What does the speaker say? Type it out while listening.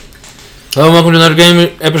Hello and welcome to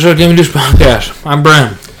another episode of Gaming News Podcast. I'm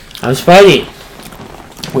Bren. I'm Spidey.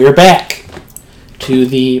 We are back to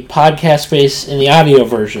the podcast space in the audio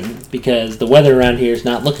version because the weather around here is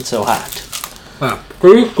not looking so hot. Wow,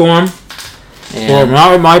 pretty warm. Well, I'm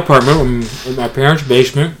not in my apartment. I'm in my parents'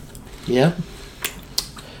 basement. Yep.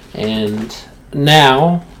 And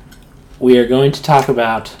now we are going to talk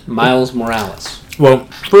about Miles Morales. Well,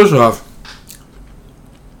 first off,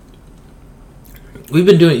 you've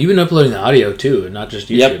been uploading the audio too, and not just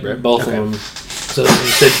YouTube, Yep, right? both of them. So you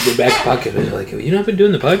said we're back to podcast. I was like, have you not been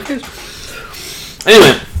doing the podcast?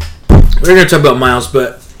 Anyway, we're going to talk about Miles,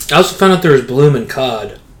 but I also found out there was Bloom and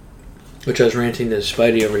Cod, which I was ranting to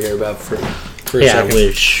Spidey over here about for a second.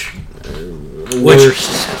 Which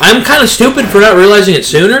I'm kind of stupid for not realizing it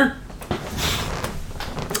sooner.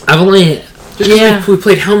 We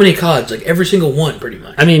played how many CODs? Like every single one, pretty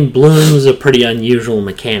much. I mean, Bloom was a pretty unusual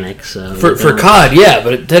mechanic, so for COD, yeah,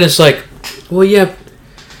 but then it's like, well, yeah,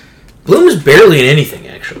 Bloom was barely in anything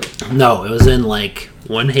actually. No, it was in like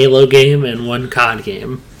one Halo game and one COD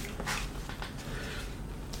game.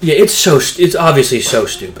 Yeah, it's obviously so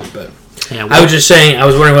stupid, but yeah, I was just saying, I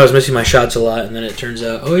was wondering why I was missing my shots a lot, and then it turns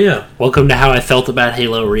out, oh yeah. Welcome to how I felt about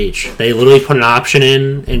Halo Reach. They literally put an option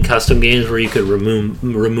in custom games where you could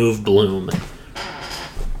remove Bloom.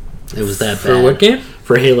 It was that bad. For what game?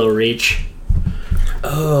 For Halo Reach.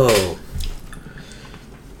 Oh.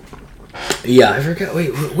 Yeah, I forgot.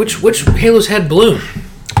 Wait, which Halos had Bloom?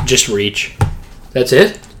 Just Reach. That's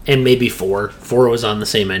it? And maybe 4. 4 was on the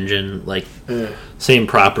same engine, same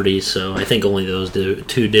properties, so I think only those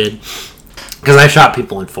two did. Because I shot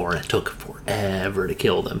people in 4 and it took forever to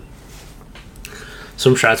kill them.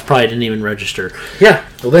 Some shots probably didn't even register. Yeah.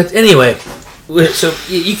 Well, anyway. So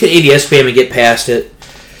you could ADS spam and get past it.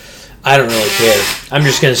 I don't really care. I'm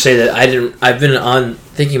just going to say that I've been on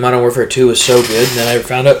thinking Modern Warfare 2 was so good, and then I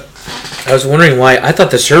found out, I was wondering why. I thought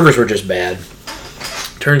the servers were just bad.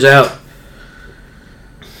 Turns out,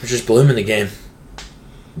 there's just Bloom in the game.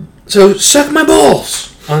 So, suck my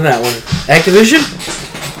balls on that one. Activision?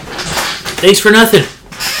 Thanks for nothing.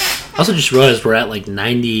 I also just realized we're at like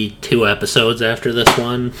 92 episodes after this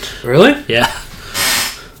one. Really? Yeah.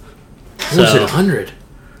 What was it, 100?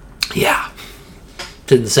 Yeah.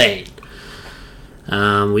 It's insane.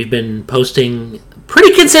 We've been posting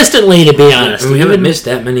pretty consistently, to be honest. We haven't missed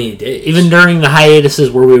that many days. Even during the hiatuses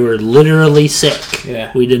where we were literally sick,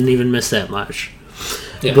 yeah, we didn't even miss that much.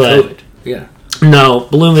 Yeah, but COVID. Yeah. No,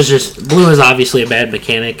 Bloom is obviously a bad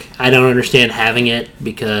mechanic. I don't understand having it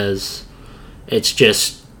because it's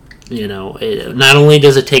just, not only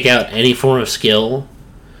does it take out any form of skill,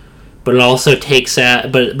 but it also takes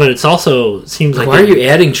out. But it's also seems like why are you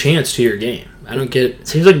adding chance to your game? I don't get it. It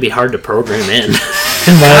seems like it'd be hard to program in.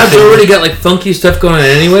 I've already got like funky stuff going on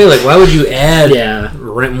anyway. Like, why would you add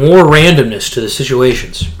more randomness to the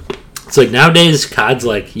situations? It's like nowadays, COD's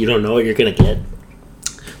like you don't know what you're gonna get.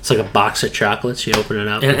 It's like a box of chocolates. You open it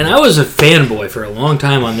up, and I was a fanboy for a long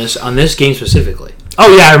time on this game specifically.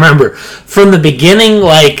 Oh yeah, I remember from the beginning,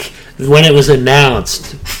 like when it was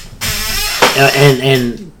announced,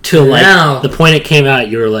 and till like the point it came out,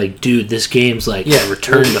 you were like, dude, this game's like a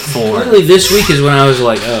return to form. Literally this week is when I was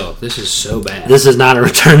like, oh, this is so bad. This is not a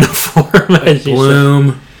return to form. Like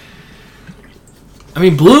Bloom. I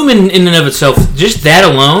mean, Bloom in and of itself, just that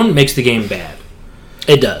alone makes the game bad.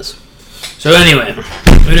 It does. So anyway,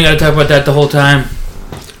 we don't got to talk about that the whole time.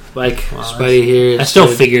 Like Spidey here. I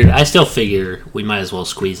still figure we might as well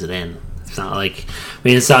squeeze it in. It's not like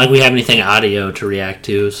we have anything audio to react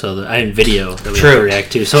to, so I have video that we have to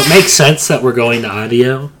react to. So it makes sense that we're going to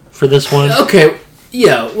audio for this one. Okay,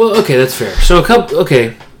 yeah, well, okay, that's fair. So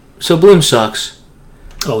so Bloom sucks.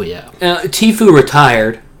 Oh yeah. Tfue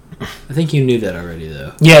retired. I think you knew that already,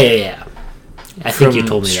 though. Yeah. I think you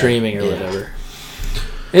told me streaming or whatever.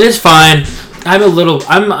 And it's fine. I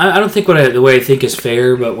don't think the way I think is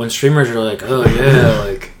fair, but when streamers are like, oh yeah,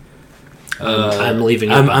 like. I'm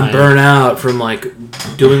leaving. I'm burnt out from like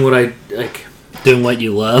doing what I like. Doing what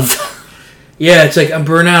you love. Yeah, it's like I'm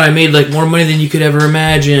burnt out. I made like more money than you could ever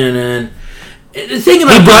imagine, and the thing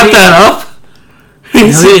about he brought that up. No,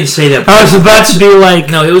 he didn't say that. I was about to be like,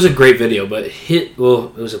 no, it was a great video, but it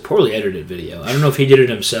was a poorly edited video. I don't know if he did it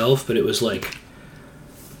himself, but it was like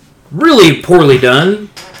really poorly done.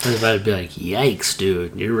 I was about to be like, yikes,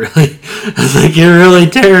 dude! You're really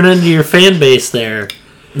tearing into your fan base there.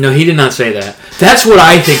 No, he did not say that. That's what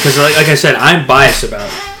I think, because like I said, I'm biased about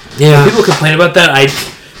it. Yeah. When people complain about that,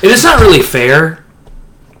 it's not really fair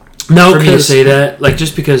for me to say that. Like,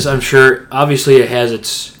 just because I'm sure, obviously, it has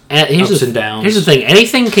its ups and downs. Here's the thing.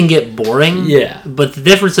 Anything can get boring. Yeah. But the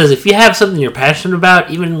difference is if you have something you're passionate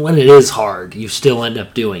about, even when it is hard, you still end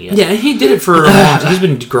up doing it. Yeah, and he did it for a long time. He's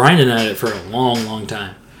been grinding at it for a long, long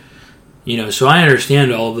time. So I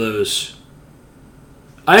understand all those.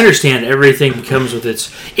 I understand everything that comes with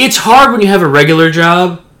it. It's hard when you have a regular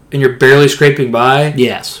job and you're barely scraping by.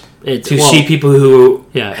 Yes. See people who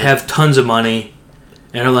have tons of money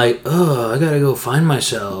and are like, oh, I gotta go find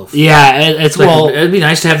myself. Yeah, it's like, it'd be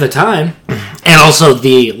nice to have the time. And also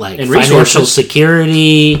the financial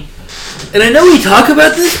security. And I know we talk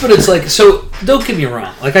about this, but it's like, so don't get me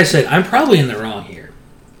wrong. Like I said, I'm probably in the wrong here.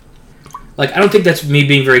 Like, I don't think that's me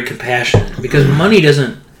being very compassionate because money does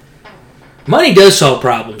solve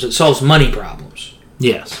problems. It solves money problems.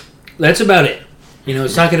 Yes. That's about it.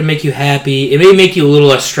 It's not going to make you happy. It may make you a little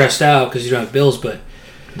less stressed out because you don't have bills, but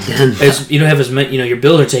you don't have as many. Your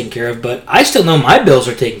bills are taken care of. But I still know my bills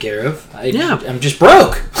are taken care of. I'm just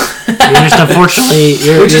broke. You're just unfortunately,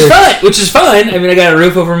 which is fine. I mean, I got a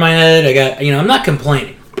roof over my head. I got I'm not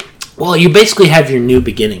complaining. Well, you basically have your new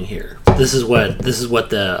beginning here. This is what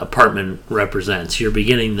the apartment represents. You're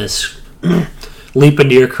beginning this leap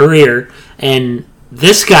into your career, and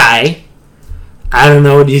this guy. I don't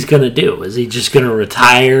know what he's going to do. Is he just going to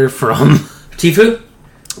retire from... Tifu?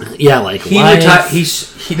 Yeah, like he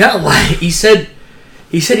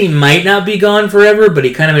said he might not be gone forever, but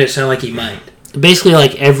he kind of made it sound like he might. Basically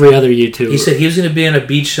like every other YouTuber. He said he was going to be on a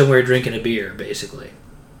beach somewhere drinking a beer, basically.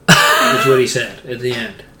 That's what he said at the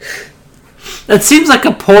end. That seems like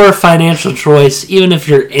a poor financial choice, even if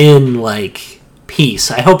you're in,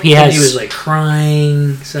 peace. I hope he has... And he was,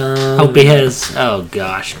 crying some... Hope he has... Oh,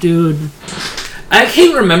 gosh, dude... I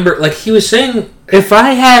can't remember, he was saying... If I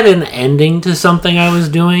had an ending to something I was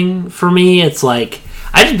doing, for me, it's I'd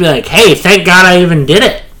just be like, hey, thank God I even did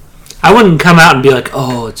it. I wouldn't come out and be like,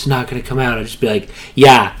 oh, it's not going to come out. I'd just be like,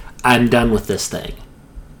 yeah, I'm done with this thing.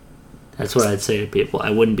 That's what I'd say to people. I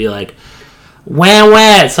wouldn't be like,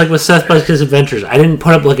 wah. It's like with Seth Busk's Adventures. I didn't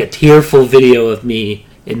put up a tearful video of me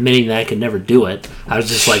admitting that I could never do it. I was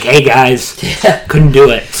just like, hey, guys, couldn't do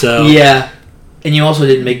it. So yeah. And you also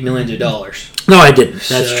didn't make millions of dollars. No, I didn't.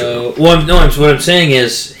 That's true. Well, what I'm saying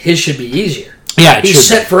is his should be easier. Yeah, he's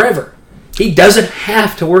set forever. He doesn't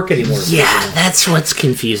have to work anymore. Yeah, that's what's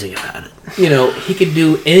confusing about it. He could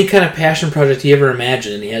do any kind of passion project he ever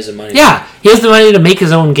imagined, and he has the money. Yeah, he has the money to make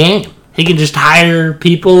his own game. He can just hire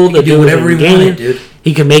people to do whatever he wanted, dude.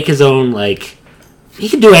 He can make his own, he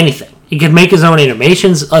can do anything. He can make his own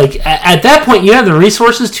animations. At that point, you have the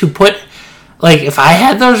resources to put, if I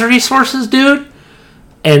had those resources, dude,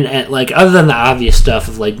 and other than the obvious stuff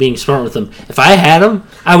of being smart with them, if I had them,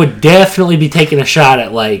 I would definitely be taking a shot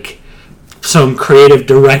at some creative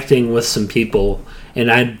directing with some people,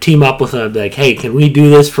 and I'd team up with them. I'd be like, hey, can we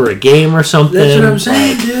do this for a game or something? That's what I'm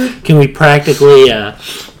saying, dude. Can we practically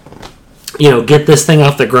get this thing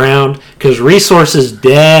off the ground? Because resources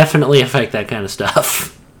definitely affect that kind of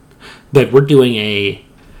stuff. But we're doing a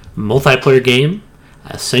multiplayer game.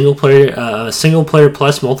 A single player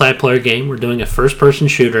plus multiplayer game. We're doing a first-person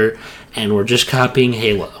shooter, and we're just copying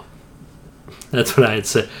Halo. That's what I'd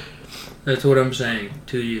say. That's what I'm saying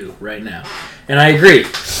to you right now, and I agree.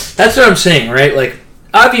 That's what I'm saying, right?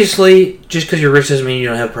 Obviously, just because you're rich doesn't mean you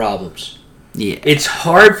don't have problems. Yeah, it's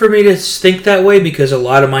hard for me to think that way because a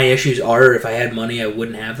lot of my issues are if I had money, I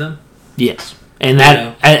wouldn't have them. Yes. And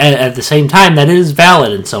that, at the same time, that is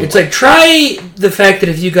valid in some way. It's try the fact that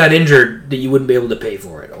if you got injured, that you wouldn't be able to pay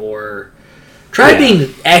for it. Or try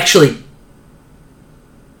being actually,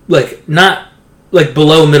 not,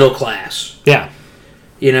 below middle class. Yeah.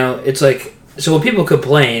 It's so when people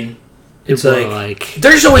complain, it's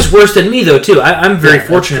they're always worse than me, though, too. I'm very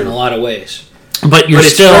fortunate in a lot of ways. But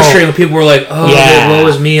it's frustrating when people were like, oh, woe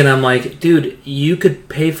is me. And I'm like, dude, you could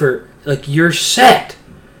pay for, you're set.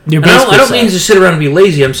 I don't mean to sit around and be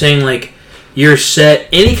lazy. I'm saying you're set.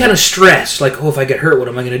 Any kind of stress, if I get hurt, what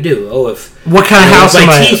am I going to do? What kind of house am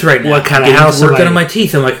I? Teeth right now. What kind of house am I? Working on my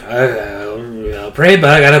teeth. I'm like, I'll pray, but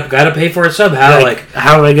I gotta pay for it somehow.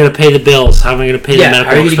 How am I going to pay the bills? How am I going to pay the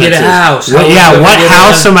medical expenses? How are you going to get a house? What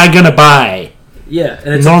house am I going to buy? Yeah,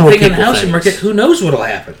 and it's normal thing in the housing market. Who knows what'll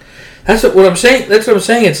happen? That's what I'm saying. That's what I'm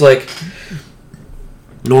saying. It's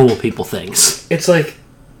normal people things. It's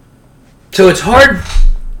so it's hard.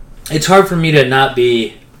 It's hard for me to not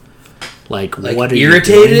be what are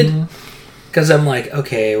irritated because I'm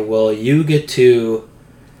okay, well, you get to.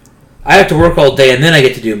 I have to work all day and then I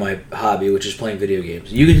get to do my hobby, which is playing video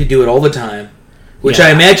games. You get to do it all the time, which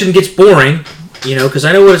I imagine gets boring, because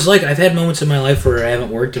I know what it's like. I've had moments in my life where I haven't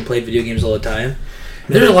worked and played video games all the time.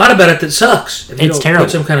 There's a lot about it that sucks. If you don't terrible.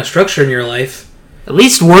 Put some kind of structure in your life. At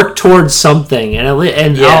least work towards something, and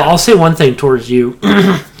I'll say one thing towards you.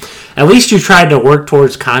 At least you tried to work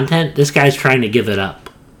towards content. This guy's trying to give it up.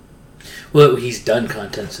 Well, he's done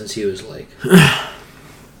content since he was like.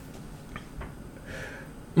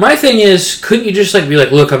 My thing is, couldn't you just like be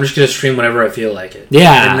like, look, I'm just gonna stream whenever I feel like it?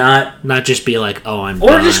 Yeah, and not just be like, oh, I'm. Or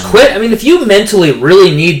done. Just quit. I mean, if you mentally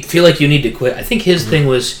really feel like you need to quit, I think his thing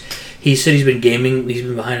was, he said he's been gaming, he's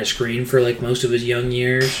been behind a screen for like most of his young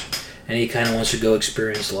years, and he kind of wants to go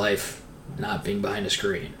experience life, not being behind a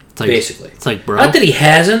screen. Like, basically, it's like, bro. Not that he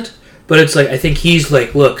hasn't, but it's like I think he's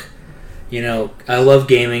like, look, you know, I love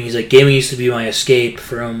gaming. He's like, gaming used to be my escape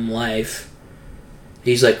from life.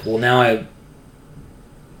 He's like, well, now I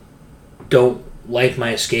don't like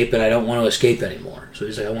my escape, and I don't want to escape anymore. So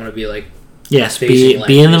he's like, I want to be like, yes, be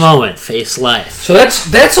in the moment, face life. So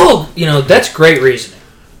that's all. You know, that's great reasoning.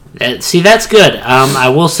 See, that's good. I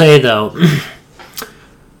will say though,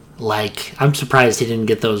 like, I'm surprised he didn't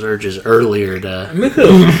get those urges earlier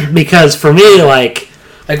because for me, like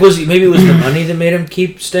maybe it was the money that made him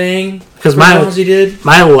keep staying. Because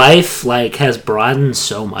my life like has broadened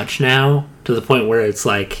so much now to the point where it's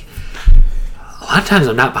like a lot of times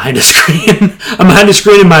I'm not behind a screen. I'm behind a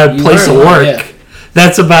screen in my place of work. Yeah.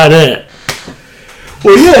 That's about it.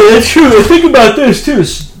 Well, yeah, that's true. The thing about this too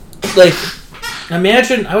is like.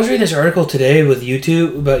 Imagine, I was reading this article today with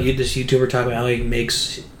YouTube about this YouTuber talking about how he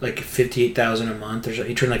makes like $58,000 a month, or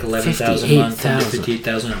he turned like $11,000 a month into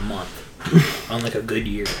 $58,000 a month on like a good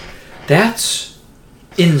year. That's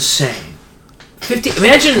insane.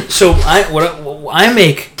 Imagine, so I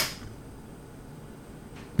make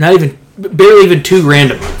barely even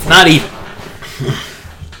 $2,000 a month, not even.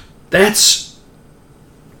 That's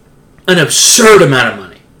an absurd amount of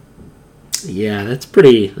money. Yeah, that's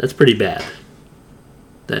pretty bad.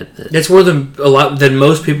 That's more than a lot than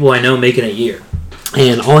most people I know make in a year.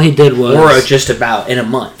 And all he did was... Or just about in a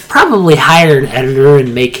month. Probably hire an editor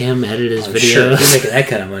and make him edit his videos. Sure, if he's making that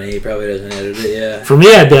kind of money, he probably doesn't edit it, yeah. For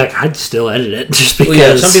me, I'd be like, I'd still edit it, just because...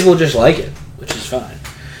 Well, yeah, some people just like it, which is fine.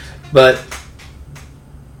 But...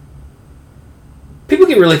 people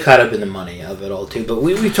get really caught up in the money of it all, too. But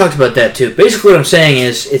we talked about that, too. Basically, what I'm saying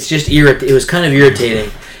is, it's just it was kind of irritating.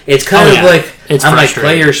 It's kind of like, I'm like,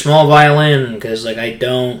 play your small violin, because, like, I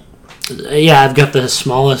don't... Yeah, I've got the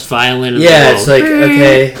smallest violin in the world. Yeah, it's like,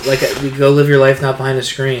 okay, like, you go live your life not behind a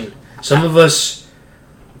screen. Some of us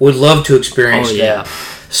would love to experience that.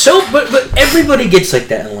 So, but everybody gets like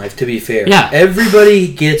that in life, to be fair. Yeah.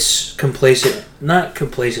 Everybody gets complacent. Not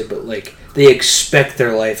complacent, but, like, they expect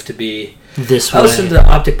their life to be... this way. I listen to the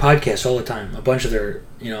Optic podcast all the time. A bunch of their,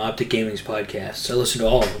 Optic Gaming's podcasts. I listen to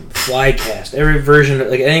all of them. Flycast, every version,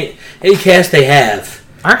 like any cast they have.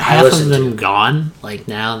 Aren't half of them gone? Like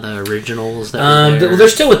now, the originals that they're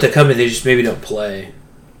still with the company. They just maybe don't play,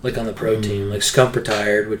 like on the pro team. Like Scump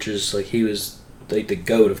retired, which is like he was like the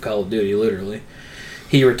GOAT of Call of Duty. Literally,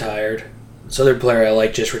 he retired. This other player I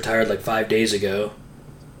like just retired like 5 days ago.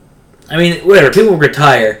 I mean, whatever. People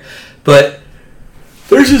retire, but.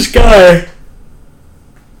 There's this guy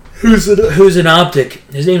who's an Optic.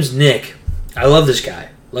 His name's Nick. I love this guy.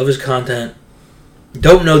 Love his content.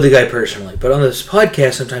 Don't know the guy personally, but on this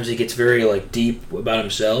podcast, sometimes he gets very like deep about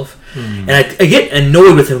himself, and I get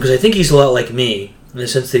annoyed with him because I think he's a lot like me in the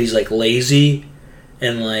sense that he's like lazy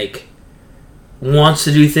and like wants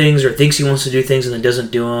to do things or thinks he wants to do things and then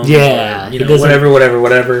doesn't do them. Yeah, or,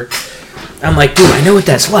 whatever. I'm like, dude, I know what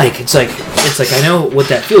that's like. It's like I know what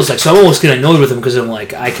that feels like. So I'm almost getting annoyed with him because I'm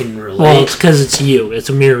like, I can relate. Well, it's because it's you. It's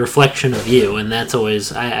a mere reflection of you, and that's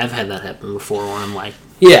always I've had that happen before. Where I'm like,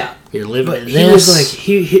 yeah, you're living. But he was like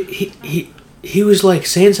he was like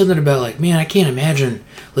saying something about like, man, I can't imagine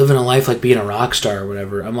living a life like being a rock star or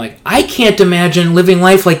whatever. I'm like, I can't imagine living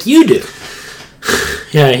life like you do.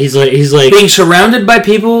 Yeah, he's like being surrounded by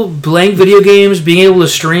people, playing video games, being able to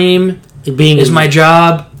stream, is my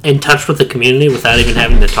job. In touch with the community without even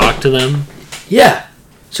having to talk to them. Yeah.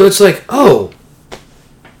 So it's like, oh.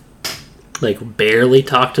 Like, barely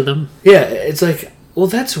talk to them? Yeah, it's like, well,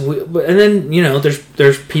 that's... And then,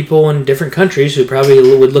 there's people in different countries who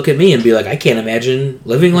probably would look at me and be like, I can't imagine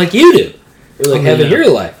living like you do. Or like having your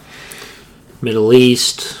life. Middle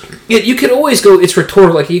East. Yeah, you can always go, it's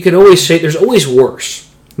rhetorical, like you can always say, there's always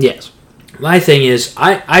worse. Yes. My thing is,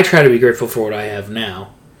 I try to be grateful for what I have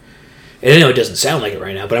now. And I know it doesn't sound like it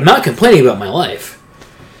right now, but I'm not complaining about my life.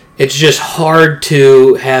 It's just hard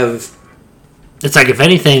to have... It's like, if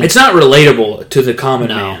anything... It's not relatable to the common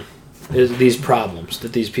man, these problems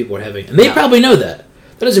that these people are having. And they probably know that.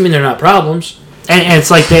 That doesn't mean they're not problems. And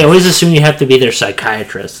it's like, they always assume you have to be their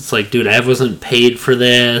psychiatrist. It's like, dude, I wasn't paid for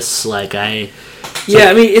this. Like, Yeah,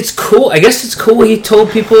 I mean, it's cool. I guess it's cool he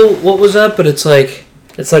told people what was up, but it's like...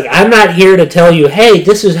 I'm not here to tell you, hey,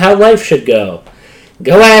 this is how life should go.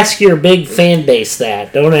 Go ask your big fan base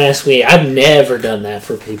that. Don't ask me. I've never done that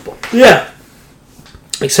for people. Yeah.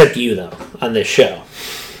 Except you, though, on this show.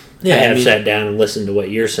 Yeah, I have sat down and listened to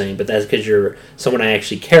what you're saying, but that's because you're someone I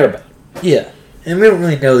actually care about. Yeah. And we don't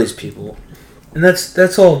really know these people. And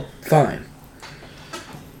that's all fine.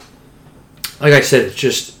 Like I said, it's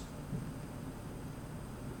just...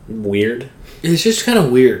 weird. It's just kind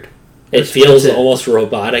of weird. It feels almost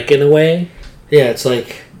robotic in a way. Yeah, it's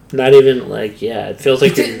like... Not even like, yeah, it feels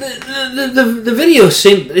like... The video,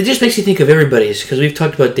 it just makes you think of everybody's, because we've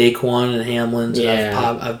talked about Daquan and Hamlin's, and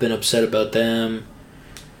I've been upset about them.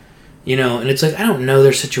 You know, and it's like, I don't know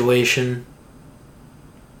their situation.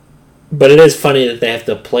 But it is funny that they have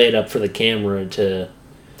to play it up for the camera to...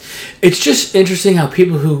 It's just interesting how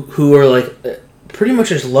people who are like pretty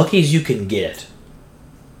much as lucky as you can get,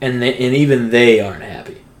 and even they aren't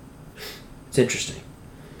happy. It's interesting.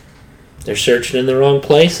 They're searching in the wrong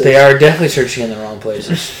places. They are definitely searching in the wrong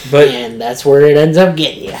places. But and that's where it ends up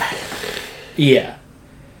getting you. Yeah.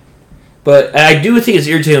 But I do think it's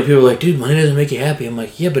irritating when people are like, dude, money doesn't make you happy. I'm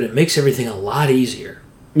like, yeah, but it makes everything a lot easier.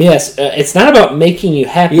 Yes, it's not about making you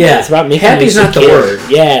happy. Yeah. It's about making Happy's you secure. not the word.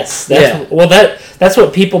 Yes. Well, that's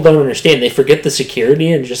what people don't understand. They forget the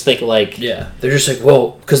security and just think like... Yeah. They're just like,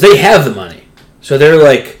 well, because they have the money. So they're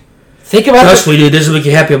like... Think about trust me, dude, this will make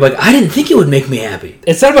you happy. I'm like, I didn't think it would make me happy.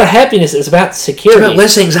 It's not about happiness, it's about security. It's about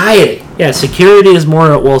less anxiety. Yeah, security is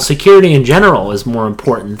more... Well, security in general is more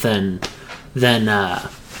important than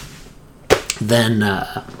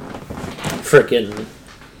freaking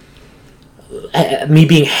me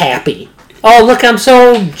being happy. Oh, look, I'm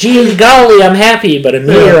so golly, I'm happy, but a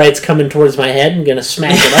meteorite's coming towards my head and gonna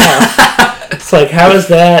smack it off. It's like, how is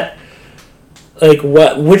that? Like,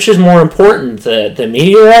 which is more important, the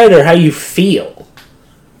meteorite or how you feel?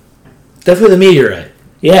 Definitely the meteorite.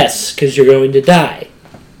 Yes, because you're going to die.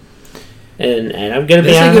 And I'm gonna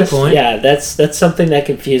be honest. That's a good point. Yeah, that's something that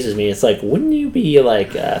confuses me. It's like, wouldn't you be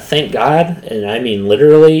like, thank God, and I mean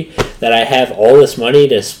literally, that I have all this money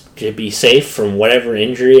to be safe from whatever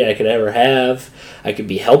injury I could ever have. I could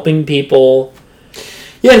be helping people.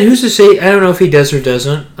 Yeah, and who's to say? I don't know if he does or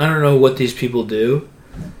doesn't. I don't know what these people do.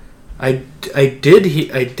 I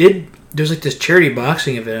did. There's like this charity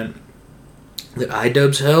boxing event that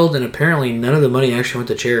iDubbbz held, and apparently none of the money actually went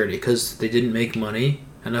to charity because they didn't make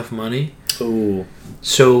enough money. Ooh.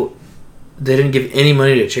 So they didn't give any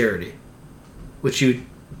money to charity, which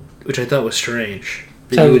I thought was strange.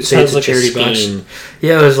 You would say it's a charity box.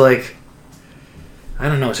 Yeah, it was like, I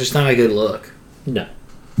don't know. It's just not a good look. No,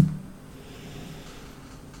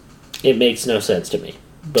 it makes no sense to me.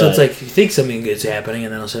 But so it's like you think something good's happening,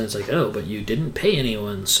 and then all of a sudden it's like, oh, but you didn't pay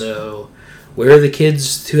anyone, so where are the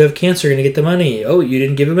kids who have cancer going to get the money? Oh, you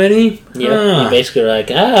didn't give them any? Yeah, you basically like,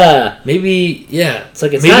 maybe, yeah. It's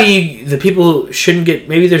like the people shouldn't get,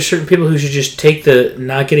 maybe there's certain people who should just take the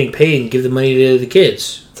not getting paid and give the money to the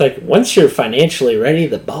kids. It's like, once you're financially ready,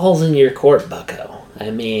 the ball's in your court, bucko.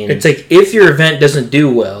 I mean... It's like, if your event doesn't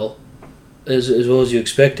do well, as well as you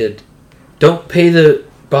expected, don't pay the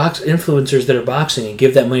influencers that are boxing and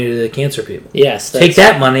give that money to the cancer people. Yes. Take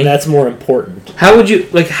that money. That's more important. How would you...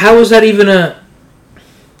 Like, how is that even a...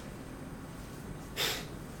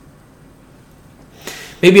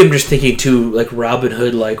 Maybe I'm just thinking too, like, Robin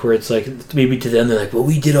Hood, like, where it's like, maybe to them, they're like, well,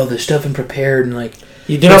 we did all this stuff and prepared, and like...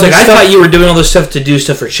 You did all it's this like, stuff. I thought you were doing all this stuff to do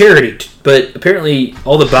stuff for charity, but apparently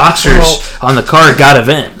all the boxers on the card got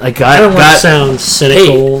event. Like, I don't want to sound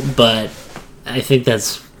cynical, but I think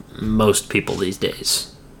that's most people these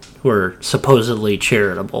days who are supposedly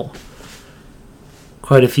charitable.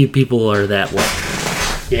 Quite a few people are that way.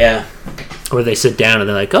 Yeah. Where they sit down and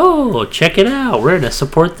they're like, oh, check it out, we're going to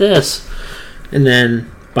support this. And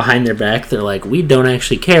then behind their back, they're like, we don't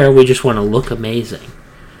actually care, we just want to look amazing.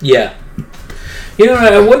 Yeah. You know,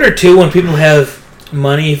 I wonder, too, when people have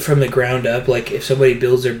money from the ground up, like if somebody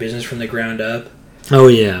builds their business from the ground up. Oh,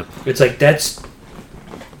 yeah. It's like, that's...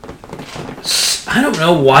 I don't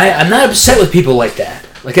know why. I'm not upset with people like that.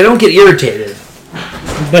 Like, I don't get irritated.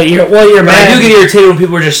 But you're mad. I do get irritated when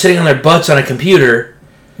people are just sitting on their butts on a computer.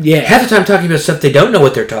 Yeah. Half the time talking about stuff they don't know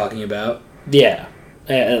what they're talking about. Yeah.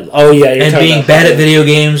 Oh, yeah. And being bad at video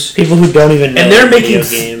games. People who don't even know and they're making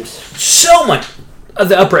games. So much of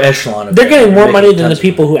the upper echelon of they're getting more money than the of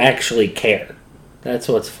people who actually care. That's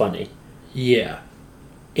what's funny. Yeah.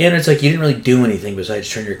 And it's like you didn't really do anything besides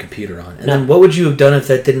turn your computer on. And then what would you have done if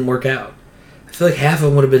that didn't work out? I feel like half of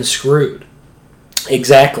them would have been screwed.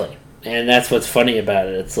 Exactly. And that's what's funny about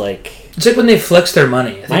it. It's like when they flex their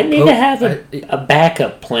money. Might need to have a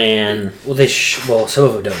backup plan. Well, some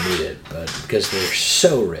of them don't need it, but because they're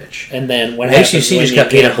so rich. And then what happens XQC when just you got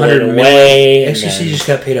paid give it away? XQC just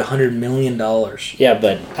got paid $100 million. Yeah,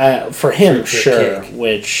 but for him, sure.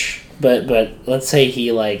 But let's say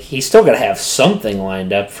he's still got to have something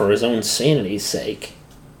lined up for his own sanity's sake.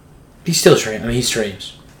 He's still streaming. I mean, he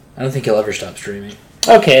streams. I don't think he'll ever stop streaming.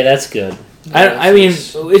 Okay, that's good. I mean,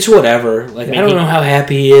 it's whatever. Like, I don't know how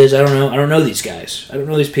happy he is. I don't know these guys. I don't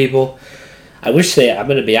know these people. I'm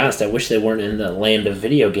going to be honest, I wish they weren't in the land of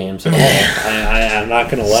video games at all. I'm not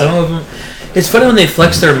going to lie. Some of them... It's funny when they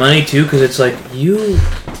flex their money, too, because it's like,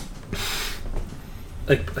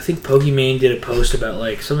 Like, I think Pokimane did a post about,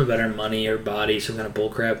 like, something about our money or body, some kind of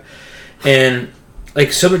bullcrap. And,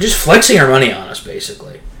 like, so we're just flexing our money on us,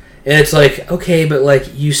 basically. And it's like, okay, but,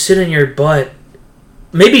 like, you sit in your butt.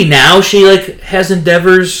 Maybe now she, like, has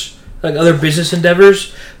endeavors, like, other business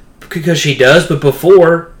endeavors, because she does, but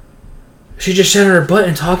before, she just sat on her butt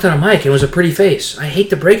and talked on a mic and was a pretty face. I hate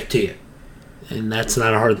to break it to you. And that's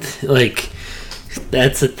not a hard like,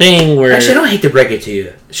 that's a thing where... Actually, I don't hate to break it to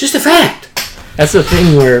you. It's just a fact. That's the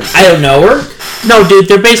thing where... I don't know her. No, dude,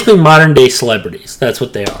 they're basically modern-day celebrities. That's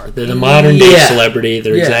what they are. They're the modern-day celebrity.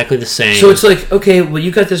 They're exactly the same. So it's like, okay, well,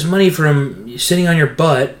 you got this money from sitting on your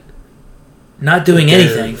butt, not doing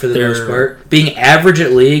anything for the most part, being average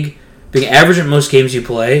at league, being average at most games you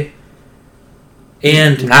play,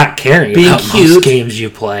 and not caring being about cute, most games you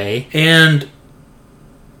play, and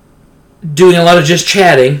doing a lot of just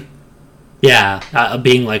chatting. Yeah,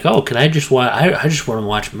 being like, oh, can I just watch? I just want to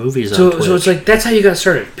watch movies on Twitch. So it's like that's how you got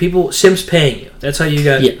started. Sims paying you. That's how you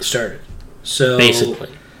got started. So basically,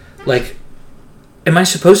 like, am I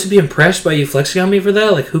supposed to be impressed by you flexing on me for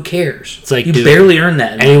that? Like, who cares? It's like, you barely earned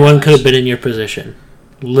that. Anyone could have been in your position.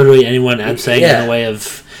 Literally anyone. I'm saying in the way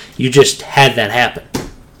of you just had that happen.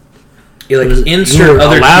 You're like insert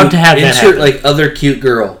other cute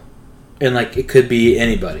girl, and like it could be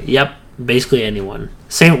anybody. Yep, basically anyone.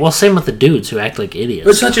 Same with the dudes who act like idiots. But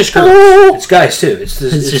it's not just girls; it's guys too.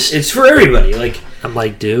 It's for everybody. Like, I'm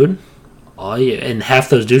like, dude, and half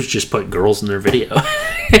those dudes just put girls in their video.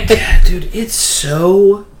 Yeah, dude,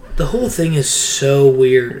 the whole thing is so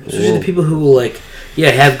weird. Especially the people who will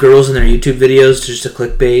have girls in their YouTube videos just to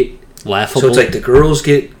clickbait. Laughable. So it's like the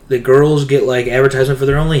girls get like advertisement for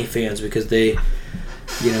their OnlyFans because they,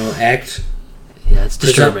 act. Yeah, it's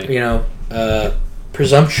disturbing.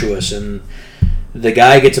 Presumptuous, and the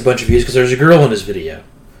guy gets a bunch of views because there's a girl in his video.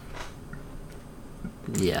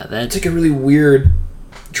 Yeah, that's like a really weird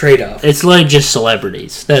trade-off. It's like just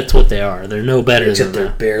celebrities. That's what they are. They're no better Except than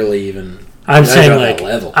they're that. barely even. I'm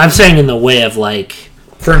saying in the way of like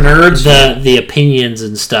for nerds, the opinions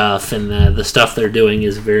and stuff, and the stuff they're doing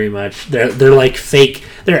is very much they're like fake.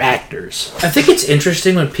 They're actors. I think it's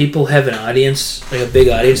interesting when people have an audience, like a big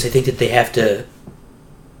audience. They think that they have to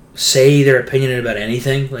say their opinion about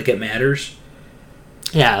anything, like it matters.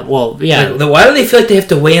 Yeah, well, yeah. Like, why do they feel like they have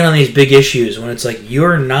to weigh in on these big issues when it's like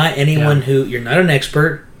you're not anyone who you're not an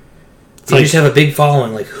expert. You just have a big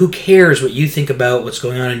following. Like, who cares what you think about what's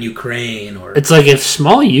going on in Ukraine? Or it's like if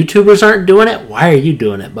small YouTubers aren't doing it, why are you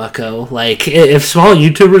doing it, bucko? Like, if small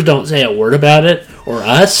YouTubers don't say a word about it, or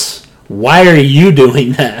us, why are you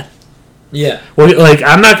doing that? Yeah. Well, like,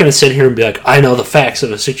 I'm not going to sit here and be like, I know the facts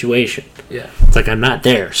of a situation. Yeah. It's like I'm not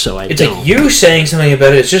there, so I don't. It's like you saying something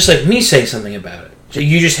about it. It's just like me saying something about it. So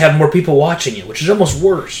you just have more people watching you, which is almost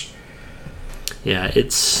worse. Yeah,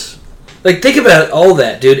 it's... Like, think about all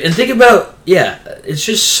that, dude. And think about, it's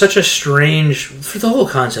just such a strange... The whole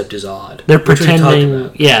concept is odd. They're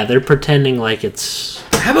pretending... Yeah, they're pretending like it's...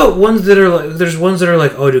 How about ones that are like... There's ones that are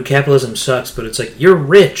like, oh, dude, capitalism sucks, but it's like, you're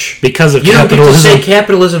rich. Because of capitalism. You don't get to say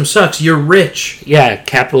capitalism sucks, you're rich. Yeah,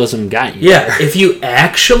 capitalism got you. Yeah, if you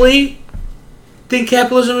actually think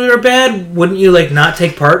capitalism are bad, wouldn't you, like, not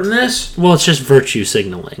take part in this? Well, it's just virtue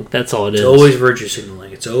signaling. That's all it is. It's always virtue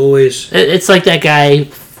signaling. It's always... It's like that guy...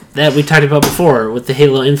 that we talked about before with the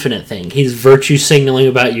Halo Infinite thing. He's virtue signaling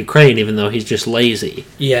about Ukraine, even though he's just lazy.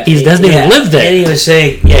 Yeah, he doesn't even live there. And he was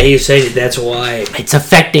saying that's why it's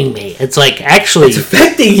affecting me. It's like actually, it's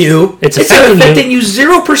affecting you. It's affecting you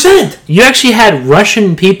 0%. You actually had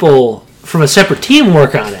Russian people from a separate team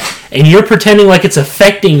work on it, and you're pretending like it's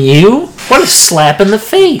affecting you. What a slap in the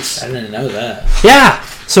face! I didn't know that. Yeah,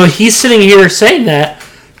 so he's sitting here saying that.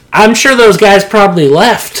 I'm sure those guys probably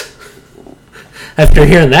left. After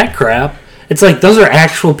hearing that crap, it's like those are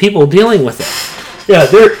actual people dealing with it. Yeah,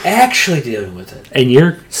 they're actually dealing with it. And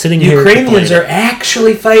you're sitting here. Ukrainians are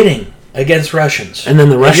actually fighting. against Russians. And then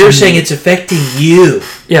the Russians... You're saying it's affecting you.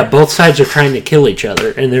 Yeah, both sides are trying to kill each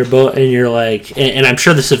other. And they're both... And you're like... And I'm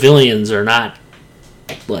sure the civilians are not,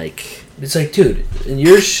 like... It's like, dude, and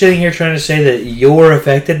you're sitting here trying to say that you're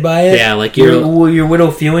affected by it? Yeah, like your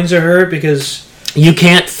widow feelings are hurt because... You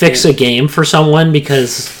can't fix a game for someone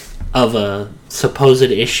because of a supposed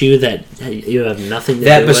issue that you have nothing to do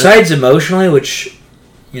with. Besides emotionally, which,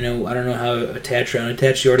 I don't know how attached or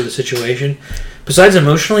unattached you are to the situation, besides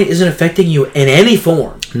emotionally, isn't affecting you in any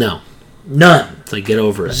form. No. None. It's like, get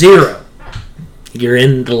over it. Zero. You're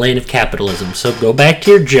in the lane of capitalism, so go back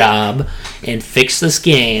to your job and fix this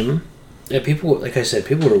game. Yeah, people, like I said,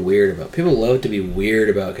 people are weird about... People love to be weird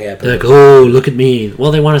about capitalism. They're like, oh, look at me. Well,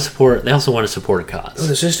 they want to support... They also want to support a cause. Oh,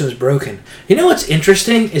 the system is broken. You know what's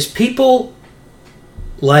interesting is people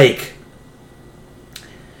like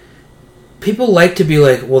to be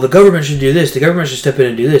like, well, the government should do this. The government should step in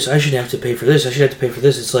and do this. I should have to pay for this. I should have to pay for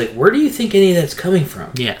this. It's like, where do you think any of that's coming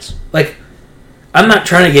from? Yes. Like, I'm not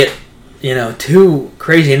trying to get, too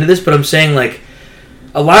crazy into this, but I'm saying, like,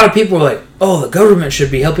 a lot of people are like, oh, the government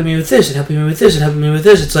should be helping me with this and helping me with this and helping me with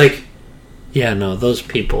this. It's like... Yeah, no, those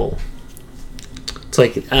people... It's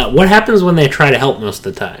like, what happens when they try to help most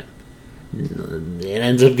of the time? It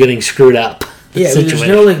ends up getting screwed up. Yeah, there's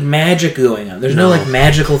no, like, magic going on. There's no, like,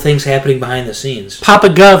 magical things happening behind the scenes. Papa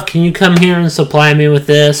Gov, can you come here and supply me with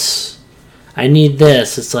this? I need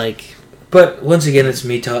this. It's like... But, once again, it's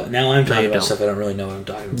me talking... Now I'm talking about stuff I don't really know what I'm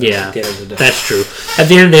talking about. Yeah, that's true. At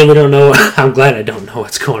the end of the day, we don't know... I'm glad I don't know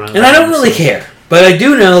what's going on. And I don't really care. But I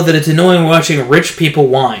do know that it's annoying watching rich people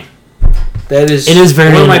whine. It is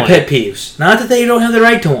very one of my pet peeves. Not that they don't have the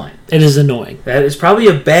right to whine. It is annoying. That is probably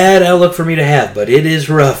a bad outlook for me to have, but it is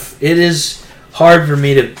rough. It is hard for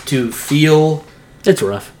me to feel... It's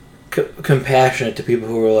rough. Compassionate to people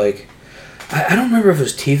who are like... I don't remember if it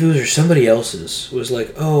was Tifu's or somebody else's. Was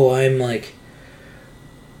like, oh, I'm like...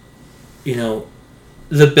 The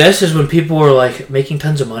best is when people are like making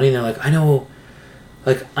tons of money and they're like, I know...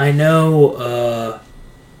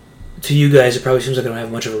 to you guys, it probably seems like I don't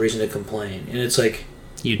have much of a reason to complain. And it's like...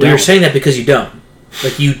 You're saying that because you don't.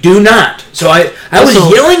 Like, you do not. So I was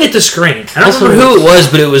yelling at the screen. I don't remember who it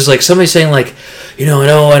was, but it was like somebody saying like... I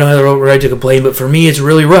know I don't have the right to complain, but for me it's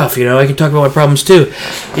really rough, I can talk about my problems too.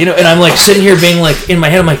 And I'm like sitting here being like, in my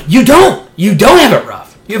head, I'm like, you don't have it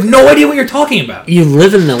rough. You have no idea what you're talking about. You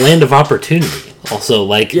live in the land of opportunity. Also,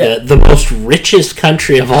 like, the most richest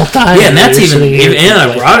country of all time. Yeah, and that's even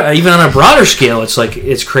on a broader scale, it's like,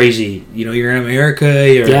 it's crazy. You're in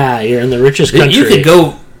America. You're in the richest country. You could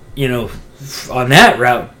go, on that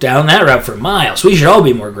route, down that route for miles. We should all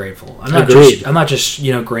be more grateful. I'm not just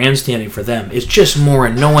grandstanding for them. It's just more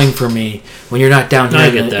annoying for me when you're not down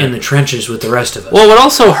here in the trenches with the rest of us. Well, what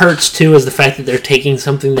also hurts too is the fact that they're taking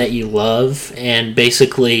something that you love and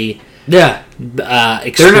basically they're in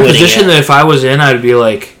a position that if I was in, I'd be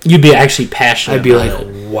like, you'd be actually passionate. I'd be like,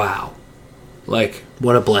 wow, like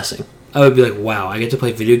what a blessing. I would be like, wow, I get to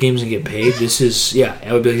play video games and get paid.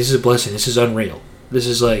 I would be like, this is a blessing. This is unreal. This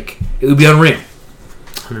is like, it would be unreal.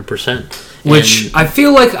 100%. Which I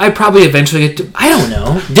feel like I probably eventually get to... I don't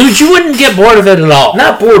know. Dude, you wouldn't get bored of it at all.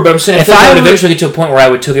 Not bored, but I'm saying I would eventually get to a point where I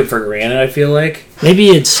would take it for granted, I feel like. Maybe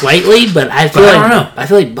it's slightly, but I don't know. I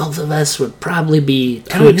feel like both of us would probably be too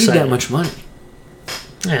excited. I don't need that much money.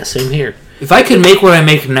 Yeah, same here. If I could make what I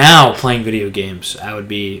make now playing video games, I would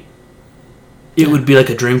be... It would be like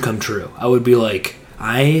a dream come true. I would be like,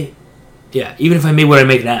 even if I made what I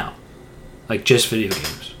make now. Like, just video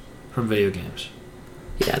games. From video games.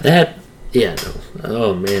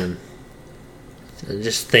 Oh, man.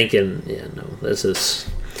 Just thinking, this is...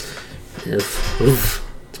 The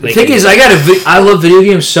thing is, I love video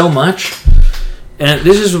games so much, and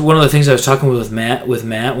this is one of the things I was talking with Matt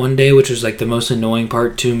one day, which was like the most annoying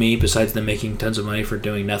part to me, besides them making tons of money for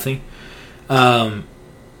doing nothing,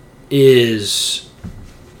 is...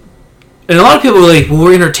 And a lot of people are like, well,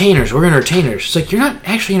 we're entertainers. It's like, you're not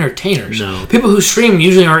actually entertainers. No. People who stream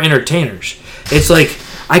usually aren't entertainers. It's like,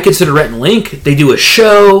 I consider Rhett and Link, they do a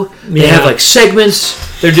show, they have like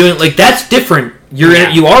segments, they're doing, like, that's different.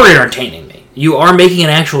 You are entertaining me. You are making an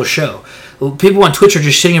actual show. People on Twitch are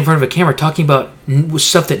just sitting in front of a camera talking about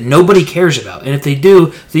stuff that nobody cares about. And if they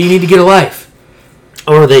do, then you need to get a life.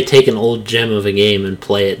 Or they take an old gem of a game and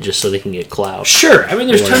play it just so they can get clout. Sure. I mean,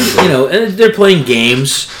 there's tons, and they're playing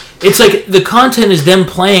games. It's like the content is them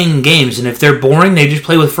playing games, and if they're boring, they just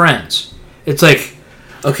play with friends. It's like,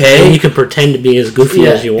 okay. And you can pretend to be as goofy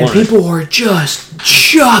as you want. And people are just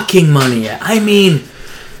chucking money at. I mean,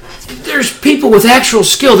 there's people with actual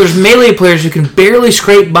skill. There's Melee players who can barely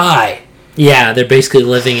scrape by Yeah, they're basically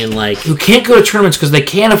living in like who can't go to tournaments because they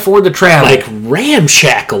can't afford the travel. Like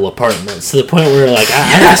ramshackle apartments to the point where like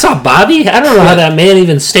I saw Bobby. I don't know how that man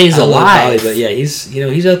even stays alive. Bobby, but yeah,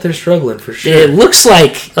 he's out there struggling for sure. It looks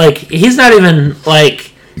like he's not even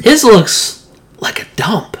like his looks like a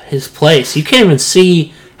dump. His place, you can't even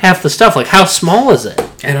see half the stuff. Like, how small is it?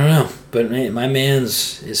 I don't know, but man, my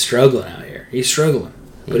man's is struggling out here. He's struggling,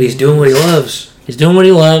 but he's doing what he loves. He's doing what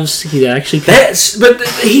he loves. He actually... But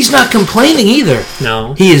he's not complaining either.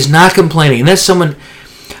 No. He is not complaining. And that's someone...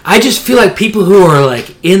 I just feel like people who are,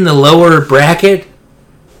 like, in the lower bracket,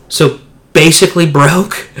 so basically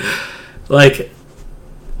broke, like,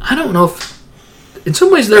 I don't know if... In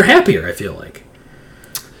some ways, they're happier, I feel like.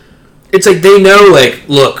 It's like they know, like,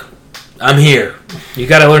 look, I'm here. You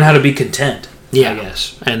gotta learn how to be content, I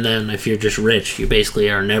guess. And then if you're just rich, you basically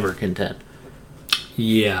are never content.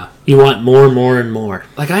 Yeah. You want more and more and more.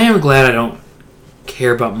 Like, I am glad I don't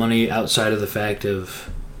care about money outside of the fact of...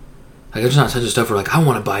 Like, there's not tons of stuff where, like, I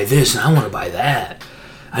want to buy this and I want to buy that.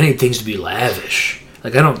 I need things to be lavish.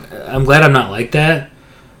 Like, I'm glad I'm not like that.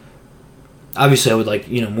 Obviously, I would like,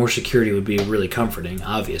 more security would be really comforting,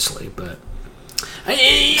 obviously, but...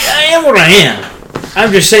 I am what I am.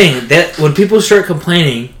 I'm just saying that when people start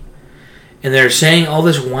complaining... And they're saying all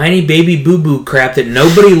this whiny baby boo-boo crap that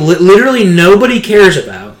literally nobody cares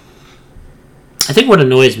about. I think what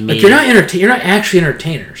annoys me... Like, you're not actually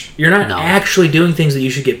entertainers. You're not actually doing things that you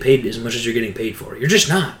should get paid as much as you're getting paid for. You're just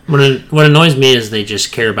not. What annoys me is they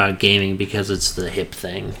just care about gaming because it's the hip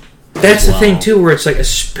thing. That's the thing, too, where it's like,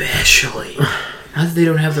 especially... Not that they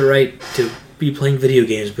don't have the right to be playing video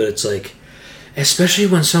games, but it's like... Especially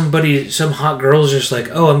when some hot girl's just like,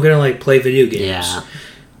 oh, I'm going to, like, play video games. Yeah.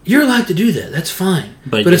 You're allowed to do that. That's fine.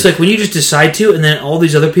 But it's like when you just decide to, and then all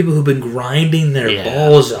these other people who've been grinding their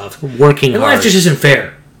balls off, working hard. Life just isn't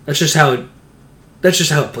fair. That's just how it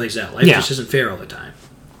plays out. Life just isn't fair all the time.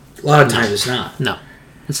 A lot of times it's not. No,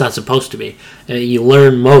 it's not supposed to be. You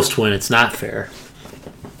learn most when it's not fair.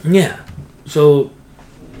 Yeah. So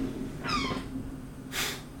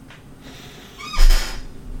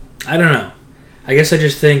I don't know. I guess I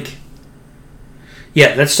just think.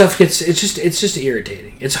 Yeah, that stuff it's just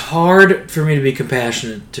irritating. It's hard for me to be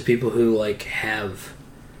compassionate to people who like have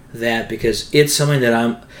that because it's something that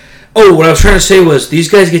I'm. Oh, what I was trying to say was these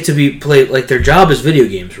guys get to play like their job is video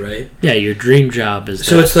games, right? Yeah, your dream job is.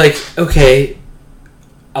 So it's like okay,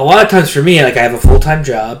 a lot of times for me, like I have a full-time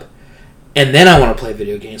job, and then I want to play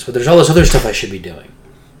video games, but there's all this other stuff I should be doing.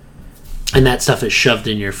 And that stuff is shoved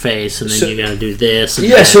in your face, and then you gotta do this. And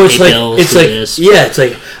so it's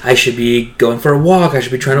like I should be going for a walk. I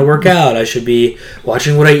should be trying to work out. I should be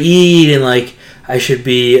watching what I eat, and like I should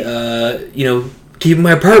be, keeping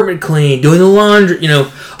my apartment clean, doing the laundry.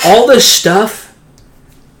 All this stuff.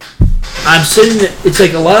 I'm sitting. It's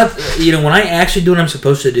like a lot. When I actually do what I'm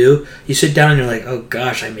supposed to do, you sit down and you're like, oh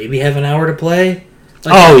gosh, I maybe have an hour to play.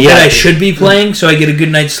 Like, that I should be playing, so I get a good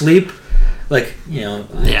night's sleep. Like,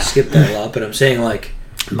 I skip that a lot, but I'm saying, like...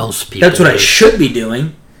 Most people... That's what I should be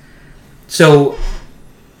doing. So,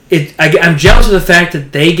 I'm jealous of the fact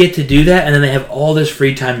that they get to do that, and then they have all this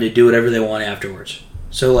free time to do whatever they want afterwards.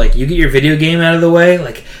 So, like, you get your video game out of the way.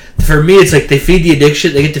 Like, for me, it's like they feed the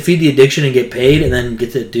addiction. They get to feed the addiction and get paid, and then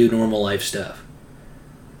get to do normal life stuff.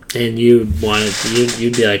 And you'd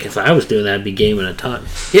be like, if I was doing that, I'd be gaming a ton.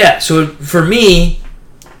 Yeah, so for me,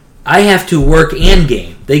 I have to work and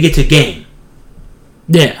game. They get to game.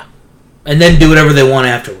 Yeah. And then do whatever they want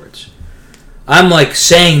afterwards. I'm like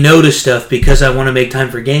saying no to stuff because I want to make time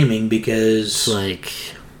for gaming because I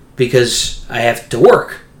have to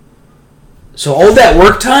work. So all that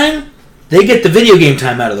work time, they get the video game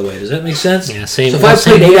time out of the way. Does that make sense? Yeah, same. So if I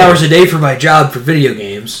played 8 hours a day for my job for video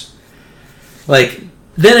games, like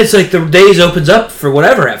then it's like the days opens up for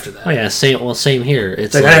whatever after that. Oh yeah, same here.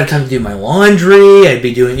 It's like I have time to do my laundry. I'd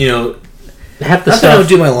be doing half the stuff. I don't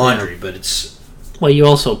do my laundry, but it's. Well, you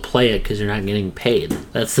also play it because you're not getting paid.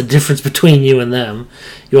 That's the difference between you and them.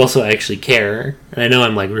 You also actually care. And I know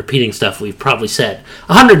I'm like repeating stuff we've probably said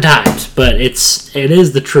 100 times, but it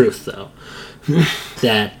is the truth though.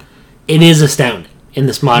 That it is astounding in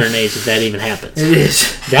this modern age that even happens. It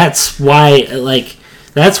is. That's why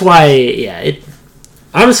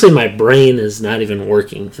honestly, my brain is not even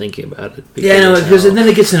working thinking about it. And then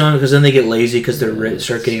it gets annoying because then they get lazy because they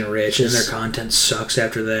start getting rich and their content sucks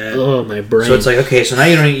after that. Oh, my brain! So it's like, okay, so now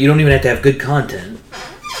you don't even have to have good content.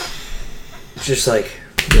 It's just like,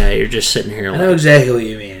 you're just sitting here. I know exactly what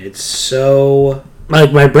you mean. It's so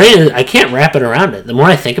like my brain. I can't wrap it around it. The more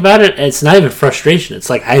I think about it, it's not even frustration. It's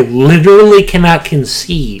like I literally cannot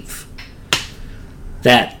conceive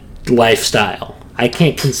that lifestyle. I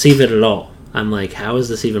can't conceive it at all. I'm like, how is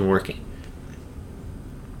this even working?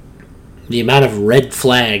 the amount of red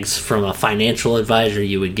flags from a financial advisor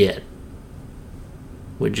you would get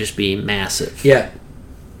would just be massive. Yeah.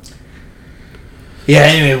 Yeah,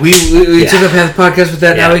 anyway, we took up half the podcast with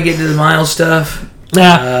that. Yeah. Now we get into the Miles stuff.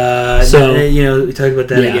 Yeah. So, we talked about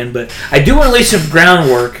that again. But I do want to lay some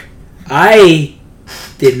groundwork. I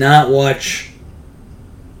did not watch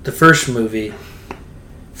the first movie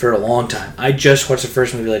for a long time. I just watched the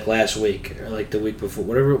first movie like last week or like the week before.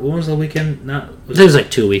 Whatever. When was the weekend? It was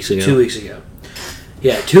like 2 weeks ago. 2 weeks ago.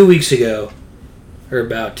 Yeah, 2 weeks ago, or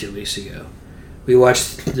about 2 weeks ago, we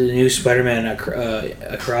watched the new Spider-Man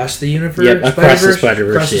Across the Universe. Yep, Across the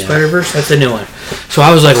Spider-Verse. Across the Spider-Verse. That's the new one. So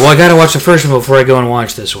I was like, well, I got to watch the first one before I go and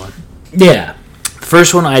watch this one. Yeah. The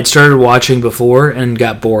first one I'd started watching before and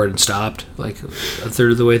got bored and stopped like a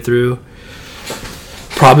third of the way through.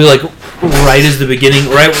 Probably like right as the beginning,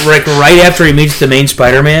 right after he meets the main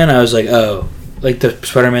Spider-Man, I was like, oh, like the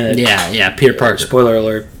Spider-Man that Peter Parker. Spoiler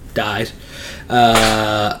alert, dies.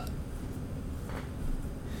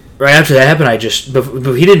 Right after that happened,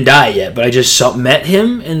 but he didn't die yet. But I just met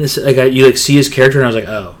him in this. Like you see his character, and I was like,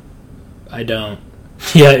 oh, I don't.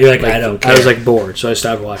 Yeah, you're like I don't care. I was like bored, so I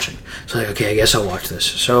stopped watching. So like, okay, I guess I'll watch this.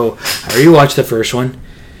 So I rewatched the first one,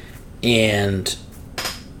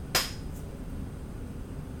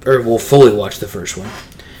 we'll fully watch the first one,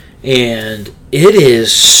 and it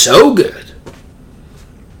is so good.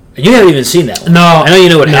 And you haven't even seen that one. No, I know you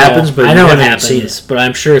know what happens, but I know you what haven't seen happens. it. But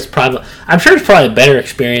I'm sure it's probably a better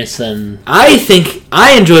experience than. I think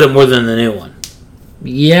I enjoyed it more than the new one.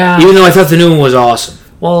 Yeah, even though I thought the new one was awesome.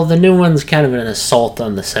 Well, the new one's kind of an assault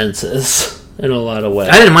on the senses in a lot of ways.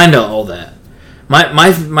 I didn't mind all that.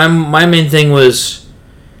 My main thing was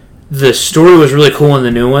the story was really cool in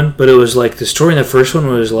the new one, but it was like the story in the first one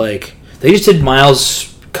was like they just did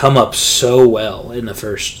Miles come up so well in the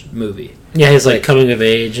first movie. Yeah, he's like coming of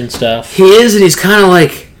age and stuff. He is, and he's kind of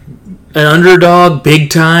like an underdog, big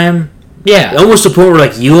time. Yeah, almost to the point where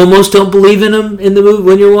like you almost don't believe in him in the movie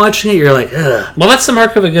when you're watching it. You're like, ugh. Well, that's the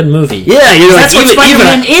mark of a good movie. Yeah, you're that's like, what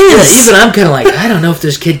Spider-Man is. Even I'm kind of like, I don't know if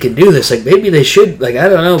this kid can do this. Like, maybe they should. Like, I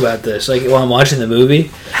don't know about this. Like, while I'm watching the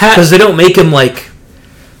movie, because they don't make him like,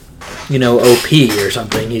 OP or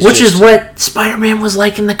something. Which is what Spider-Man was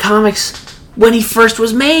like in the comics when he first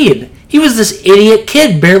was made. He was this idiot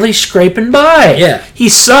kid barely scraping by. Yeah, he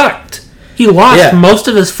sucked. He lost most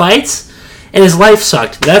of his fights, and his life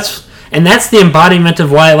sucked. That's the embodiment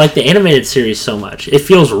of why I like the animated series so much. It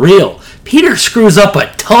feels real. Peter screws up a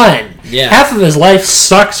ton. Yeah. Half of his life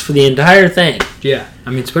sucks for the entire thing. Yeah. I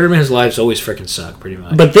mean, Spider-Man's lives always freaking suck, pretty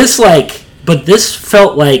much. But this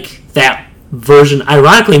felt like that version.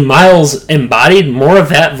 Ironically, Miles embodied more of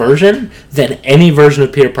that version than any version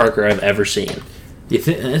of Peter Parker I've ever seen.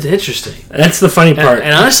 That's interesting. That's the funny part.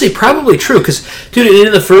 And honestly, probably true. Because, dude,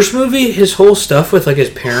 in the first movie, his whole stuff with, like, his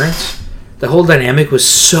parents, the whole dynamic was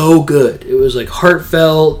so good. It was, like,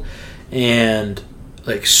 heartfelt and,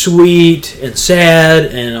 like, sweet and sad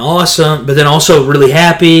and awesome, but then also really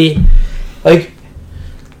happy. Like,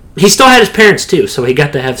 he still had his parents, too, so he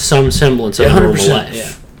got to have some semblance of a normal life.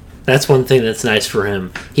 Yeah. That's one thing that's nice for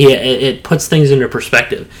him. It puts things into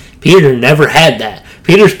perspective. Peter never had that.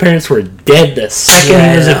 Peter's parents were dead the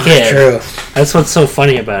second he was a kid. True. That's what's so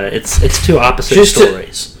funny about it. It's two opposite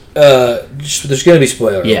stories. There's going to be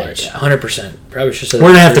spoiler alerts. 100%. Probably should say we're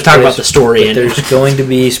going to have to talk about the story. And there's going to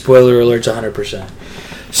be spoiler alerts 100%.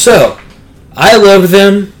 So, I love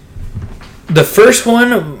them. The first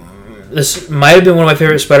one, this might have been one of my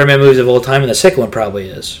favorite Spider-Man movies of all time, and the second one probably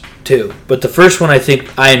is, too. But the first one I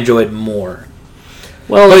think I enjoyed more.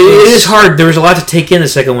 Well, it is hard. There was a lot to take in the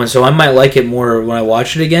second one, so I might like it more when I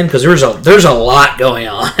watch it again, because there's a lot going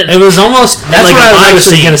on. It was almost... That's like what I was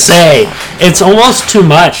actually going to say. It's almost too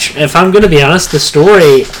much. If I'm going to be honest, the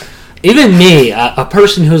story... Even me, a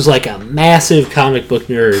person who's like a massive comic book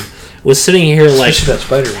nerd, was sitting here like,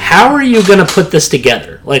 how are you going to put this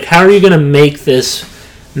together? Like, how are you going to make this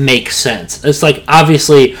make sense? It's like,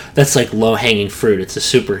 obviously, that's like low-hanging fruit. It's a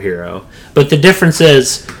superhero. But the difference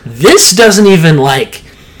is, this doesn't even like...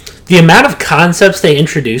 The amount of concepts they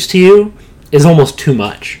introduce to you is almost too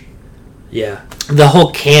much. Yeah. The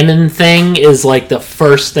whole canon thing is like the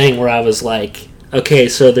first thing where I was like, okay,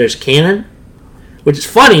 so there's canon, which is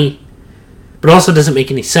funny, but also doesn't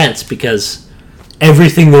make any sense because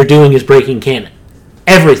everything they're doing is breaking canon.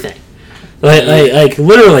 Everything. Like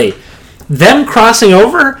literally, them crossing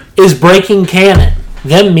over is breaking canon.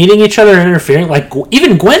 Them meeting each other and interfering, like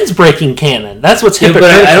even Gwen's breaking canon. That's what's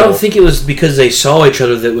hypocritical. But I don't think it was because they saw each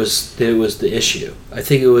other that was the issue. I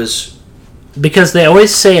think it was because they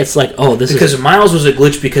always say it's like, oh, this because Miles was a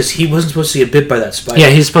glitch because he wasn't supposed to get bit by that spider. Yeah,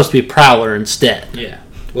 he's supposed to be Prowler instead. Yeah,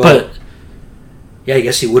 well, Yeah, I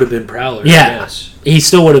guess he would have been Prowler. Yeah. Yes. He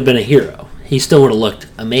still would have been a hero. He still would have looked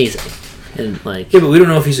amazing. And like, yeah, but we don't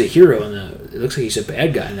know if he's a hero in that. It looks like he's a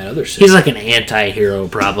bad guy in that other scene. He's like an anti-hero,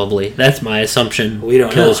 probably. That's my assumption. We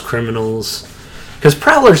don't Kills know. Criminals. Because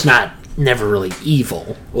Prowler's never really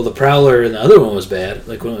evil. Well, the Prowler in the other one was bad.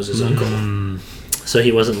 Like when it was his uncle. So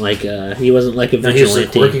he wasn't like a vigilante. No, he was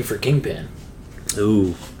like working for Kingpin.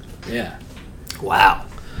 Ooh. Yeah. Wow.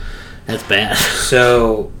 That's bad.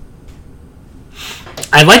 So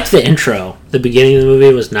I liked the intro. The beginning of the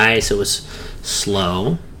movie was nice. It was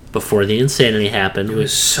slow before the insanity happened. it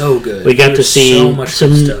was so good. We got to see so much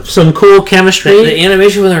good stuff. some cool chemistry. The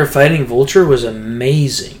animation when they were fighting Vulture was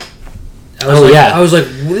amazing. I was like,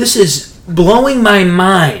 this is blowing my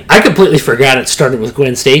mind. I completely forgot it started with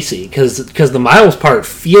Gwen Stacy because the Miles part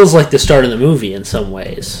feels like the start of the movie in some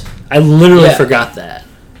ways. I literally forgot that.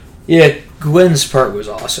 Yeah, Gwen's part was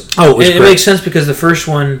awesome. Oh, it makes sense because the first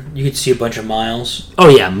one you could see a bunch of Miles. Oh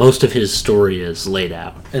yeah, most of his story is laid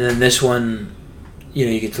out. And then this one,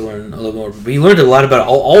 you get to learn a little more. But you learned a lot about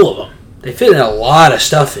all of them. They fit a lot of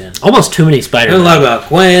stuff in. Almost too many Spider-Man. You learned a lot about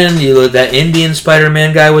Gwen. That Indian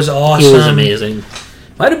Spider-Man guy was awesome. He was amazing.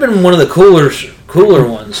 Might have been one of the cooler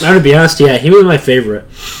ones. Now, to be honest, yeah, he was my favorite.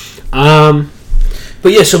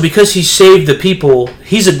 But yeah, so because he saved the people,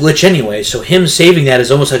 he's a glitch anyway. So him saving that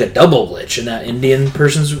is almost like a double glitch in that Indian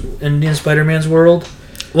Spider-Man's world.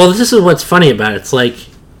 Well, this is what's funny about it. It's like,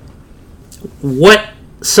 what?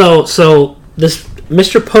 So this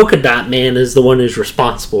Mr. Polka Dot Man is the one who's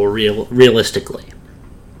responsible, realistically,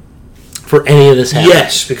 for any of this happening.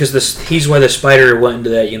 Yes, because he's why the spider went into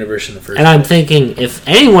that universe in the first place. And I'm thinking, if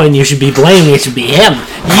anyone you should be blaming, it should be him.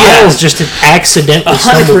 Miles just accidentally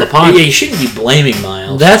stumbled upon it. Yeah, you shouldn't be blaming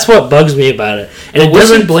Miles. That's what bugs me about it. And it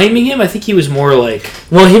wasn't blaming him. I think he was more like.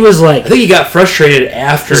 Well, he was like. I think he got frustrated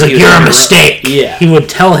after. He's like, "You're a mistake." Yeah, he would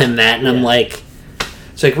tell him that, and I'm like.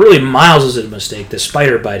 It's like, really, Miles is a mistake. The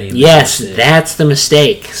spider biting him. Yes, that's the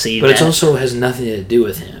mistake. See, but it also has nothing to do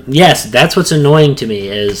with him. Yes, that's what's annoying to me.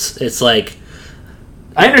 Is it's like.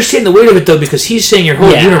 I understand the weight of it, though, because he's saying your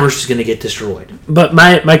whole universe is going to get destroyed. But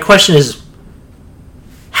my question is,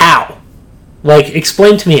 how? Like,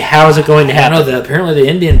 explain to me, how is it going to happen? I don't know. Apparently the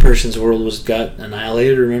Indian person's world got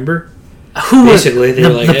annihilated, remember? Basically, they were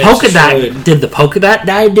like, the polka dot. Did the polka dot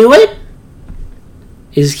guy do it?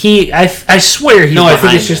 Is he... I swear he's I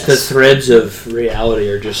think it's just the threads of reality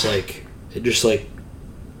are just like... It just, like,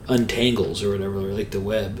 untangles or whatever, or like the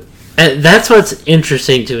web. And that's what's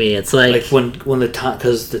interesting to me. It's like when the time,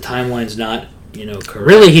 because the timeline's not correct.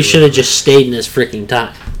 Really, he should have just stayed in his freaking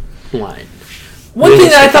timeline. One thing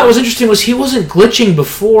that I thought was interesting was he wasn't glitching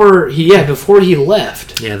before he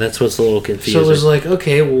left. Yeah, that's what's a little confusing. So it was like,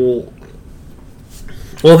 okay, well,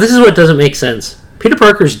 this is what doesn't make sense. Peter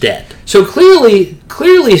Parker's dead. So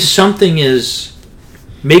clearly something is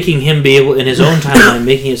making him be able in his own timeline,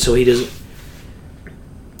 making it so he doesn't.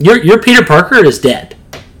 Your Peter Parker is dead.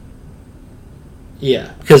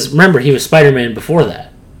 Yeah. Because, remember, he was Spider-Man before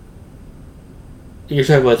that. You're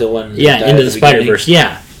talking about the one... Yeah, Into the Spider-Verse.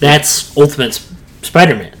 Yeah, that's Ultimate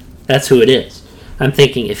Spider-Man. That's who it is. I'm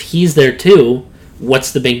thinking, if he's there too,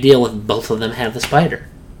 what's the big deal if both of them have the spider?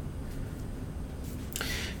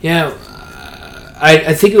 Yeah,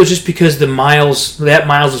 I think it was just because that Miles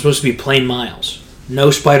was supposed to be plain Miles.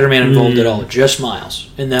 No Spider-Man involved at all. Just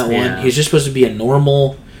Miles in that one. He's just supposed to be a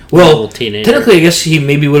normal teenager. Technically, I guess he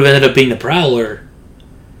maybe would have ended up being the Prowler.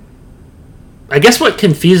 I guess what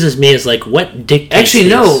confuses me is like what dictates. Actually,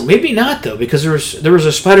 no, maybe not though, because there was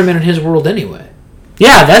a Spider-Man in his world anyway.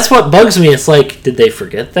 Yeah, that's what bugs me. It's like, did they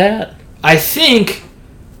forget that? I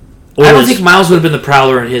don't think Miles would have been the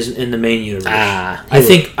Prowler in the main universe. I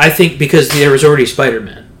think because there was already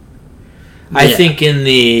Spider-Man. I think in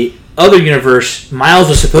the other universe, Miles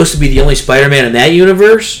was supposed to be the only Spider-Man in that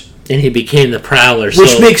universe. And he became the Prowler.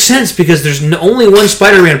 Which makes sense because there's only one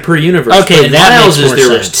Spider-Man per universe. Okay, Miles is there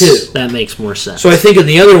was two. That makes more sense. So I think in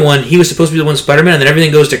the other one, he was supposed to be the one Spider-Man, and then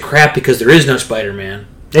everything goes to crap because there is no Spider-Man.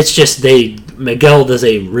 It's just Miguel does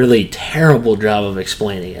a really terrible job of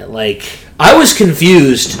explaining it. Like, I was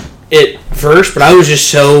confused at first, but I was just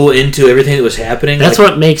so into everything that was happening. That's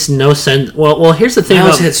what makes no sense. Well, here's the thing.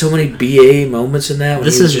 Miles had so many BA moments in that.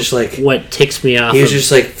 This is just like what ticks me off. He was just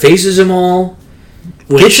like faces them all.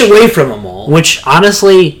 Gets away from them all. Which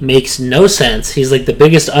honestly makes no sense. He's like the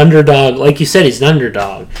biggest underdog. Like you said, he's an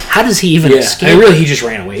underdog. How does he even escape? He just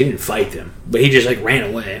ran away. He didn't fight them. But he just ran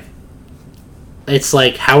away. It's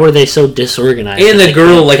like, how are they so disorganized? And the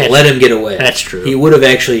girl let him get away. That's true. He would have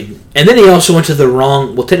actually... And then he also went to the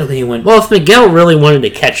wrong... Well, technically he went... Well, if Miguel really wanted to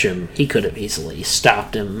catch him, he could have easily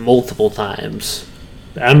stopped him multiple times.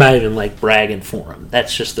 I'm not even bragging for him.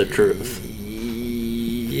 That's just the truth.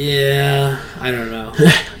 Yeah, I don't know.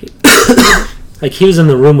 Like, he was in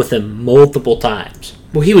the room with him multiple times.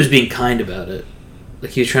 Well, he was being kind about it.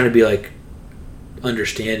 Like, he was trying to be, like,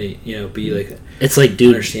 understanding, be, like, it's like,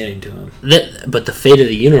 dude, understanding to him. But the fate of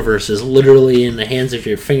the universe is literally in the hands of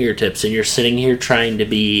your fingertips, and you're sitting here trying to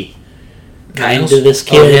be kind to this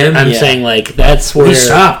kid. I'm saying, like, that's where... He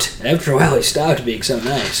stopped. After a while, he stopped being so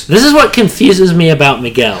nice. This is what confuses me about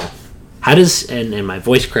Miguel. How does... And my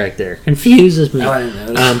voice cracked there. Confuses me. Oh, I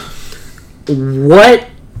didn't know. What...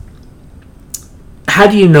 How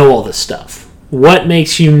do you know all this stuff? What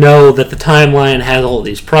makes you know that the timeline has all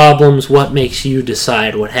these problems? What makes you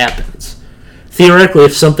decide what happens? Theoretically,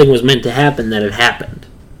 if something was meant to happen, then it happened.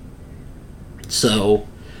 So,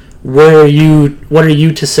 what are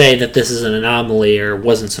you to say that this is an anomaly or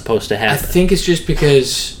wasn't supposed to happen? I think it's just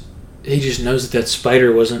because he just knows that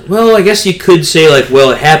spider wasn't... Well, I guess you could say, like,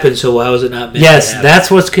 well, it happened, so how is it not meant to happen? That's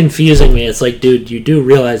what's confusing me. It's like, dude, you do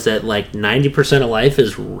realize that, like, 90% of life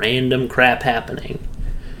is random crap happening.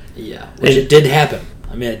 Yeah, which it did happen.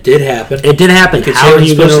 I mean, it did happen. It did happen. How are you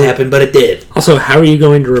supposed to happen, but it did. Also, how are you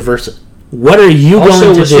going to reverse it? What are you going to do?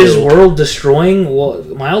 Also, was his world destroying? Well,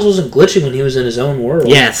 Miles wasn't glitching when he was in his own world.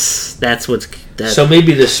 Yes, that's what's... So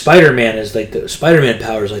maybe the Spider-Man is like the... Spider-Man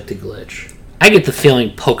power is like the glitch. I get the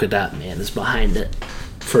feeling Polka Dot Man is behind it.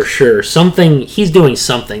 For sure. He's doing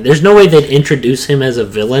something. There's no way they'd introduce him as a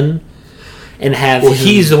villain and have him...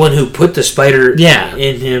 he's the one who put the spider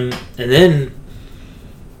in him, and then...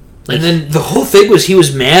 Like, and then the whole thing was he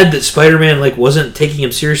was mad that Spider-Man wasn't taking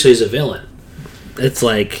him seriously as a villain. It's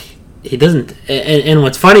like he doesn't. And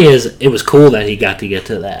what's funny is it was cool that he got to get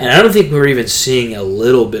to that. And I don't think we were even seeing a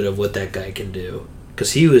little bit of what that guy can do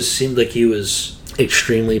because seemed like he was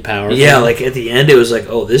extremely powerful. Yeah, like at the end it was like,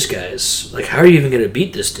 oh, this guy's like, how are you even going to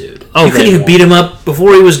beat this dude? Oh, you couldn't even beat him up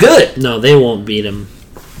before he was good. No, they won't beat him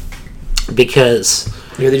because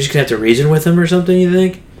they're just gonna have to reason with him or something. You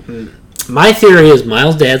think? My theory is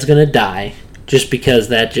Miles' dad's gonna die, just because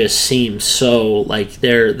that just seems so like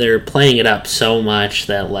they're playing it up so much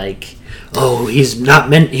that like, oh, he's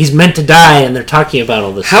meant to die, and they're talking about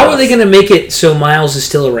all this. How stuff. are they gonna make it so Miles is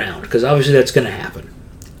still around? Because obviously that's gonna happen.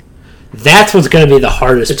 That's what's gonna be the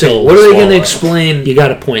hardest pill. What are they gonna explain? You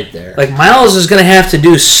got a point there. Like Miles is gonna have to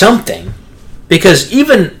do something, because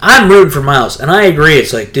even I'm rooting for Miles, and I agree.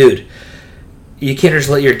 It's like, dude, you can't just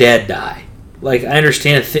let your dad die. Like, I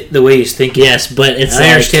understand the way he's thinking. Yes, but it's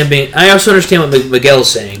I also understand what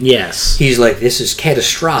Miguel's saying. Yes. He's like, this is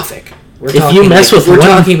catastrophic. We're talking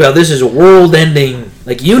about this is world-ending,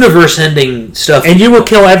 like, universe-ending stuff. And you will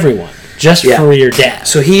kill everyone just for your dad.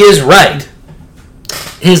 So he is right.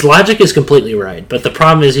 His logic is completely right, but the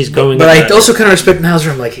problem is he's going... But I also kind of respect Miles.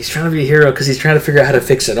 I'm like, he's trying to be a hero because he's trying to figure out how to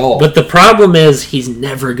fix it all. But the problem is he's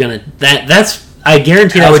never going to... That's... I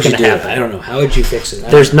guarantee that's going to happen. I don't know. How would you fix it?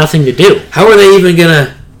 There's nothing to do. How are they even going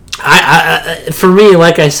to... For me,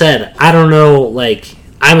 like I said, I don't know, like...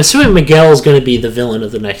 I'm assuming Miguel is going to be the villain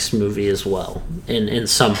of the next movie as well, in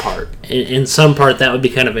some part. In some part, that would be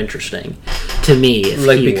kind of interesting to me. If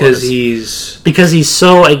because he's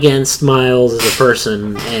so against Miles as a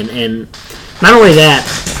person, and not only that,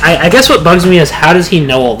 I guess what bugs me is how does he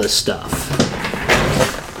know all this stuff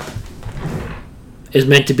is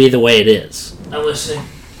meant to be the way it is. I'm listening.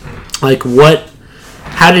 Like what?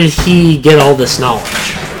 How did he get all this knowledge?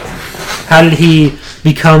 How did he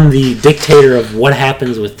become the dictator of what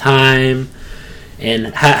happens with time?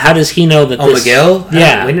 And how does he know that Miguel?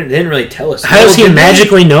 Yeah. They didn't really tell us. How does he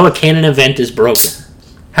magically know a canon event is broken?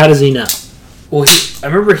 How does he know? Well, I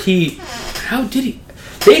remember how did he...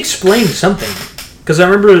 They explained something. Because I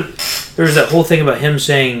remember there was that whole thing about him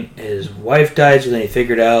saying his wife died, so then he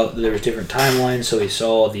figured out that there was different timelines, so he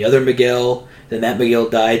saw the other Miguel, then that Miguel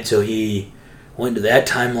died, so he went to that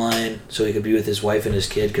timeline so he could be with his wife and his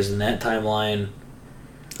kid, because in that timeline...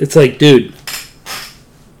 It's like, dude...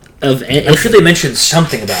 I'm sure they mentioned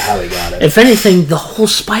something about how he got it. If anything, the whole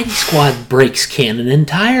Spidey Squad breaks canon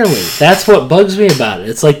entirely. That's what bugs me about it.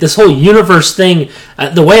 It's like this whole universe thing...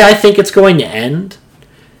 the way I think it's going to end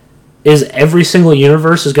is every single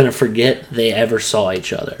universe is going to forget they ever saw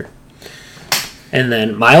each other. And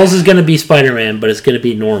then Miles is going to be Spider-Man, but it's going to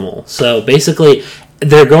be normal. So basically,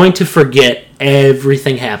 they're going to forget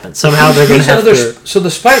everything happened. Somehow they're going to have to... So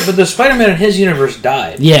the Spider-Man in his universe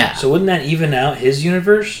died. Yeah. So wouldn't that even out his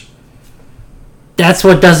universe? That's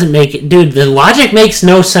what doesn't make it... Dude, the logic makes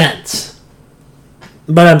no sense.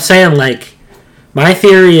 But I'm saying, like, my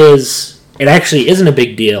theory is it actually isn't a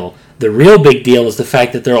big deal. The real big deal is the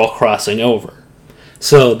fact that they're all crossing over.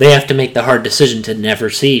 So they have to make the hard decision to never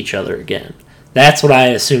see each other again. That's what I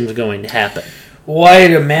assume is going to happen. Well,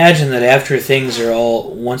 I'd imagine that after things are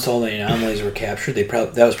once all the anomalies were captured,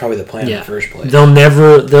 that was probably the plan in the first place. They'll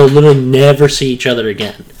literally never see each other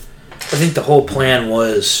again. I think the whole plan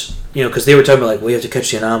was, because they were talking about, we have to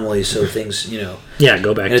catch the anomalies so things, Yeah,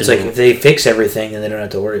 go back and it's if they fix everything, then they don't have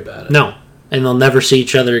to worry about it. No. And they'll never see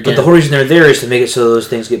each other again. But the whole reason they're there is to make it so those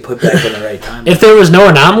things get put back in the right time. If there was no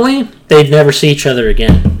anomaly, they'd never see each other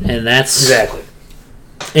again. And that's... Exactly.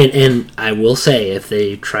 And I will say, if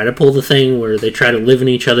they try to pull the thing where they try to live in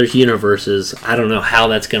each other's universes, I don't know how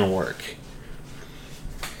that's going to work.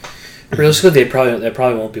 Realistically, that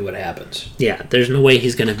probably won't be what happens. Yeah, there's no way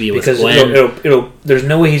he's going to be with Gwen. Because there's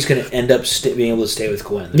no way he's going to end up being able to stay with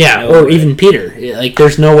Gwen. Even Peter.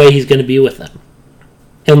 There's no way he's going to be with them.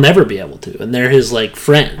 He'll never be able to, and they're his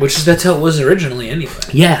friend. That's how it was originally, anyway.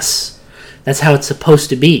 Yes, that's how it's supposed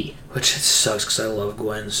to be. Which it sucks because I love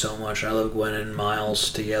Gwen so much. I love Gwen and Miles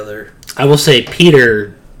together. I will say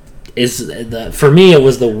Peter is for me it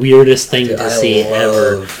was the weirdest thing to see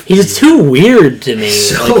ever. He's too weird to me.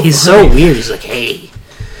 He's so weird. He's like, hey,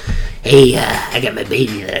 I got my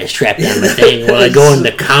baby that I strapped on my thing while I go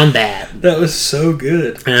into combat. That was so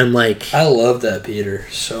good. And I'm like, I love that Peter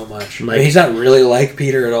so much. He's not really like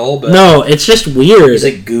Peter at all, but no, it's just weird.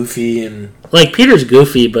 He's goofy and Peter's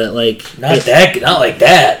goofy, but not like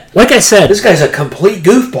that. Like I said, this guy's a complete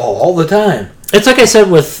goofball all the time. It's like I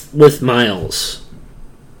said with Miles.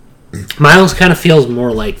 Miles kind of feels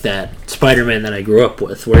more like that Spider-Man that I grew up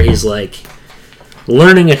with, where he's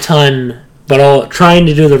learning a ton, but trying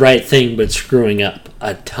to do the right thing, but screwing up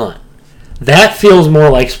a ton. That feels more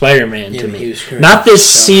like Spider-Man to me. Not this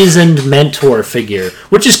seasoned mentor figure,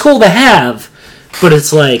 which is cool to have, but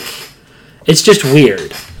it's just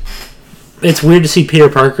weird. It's weird to see Peter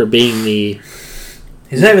Parker being the...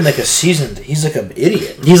 He's not even a seasoned... He's an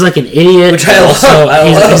idiot. He's an idiot. Which I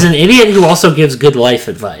love. He's an idiot who also gives good life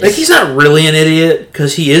advice. He's not really an idiot,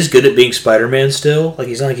 because he is good at being Spider-Man still.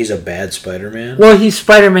 He's not he's a bad Spider-Man. Well, he's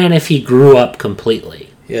Spider-Man if he grew up completely.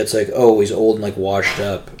 Yeah, it's he's old and washed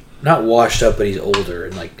up. Not washed up, but he's older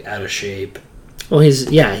and out of shape. Well, he's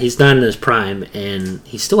not in his prime, and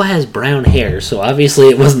he still has brown hair, so obviously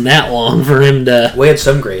it wasn't that long for him to... We had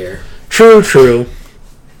some gray hair. True.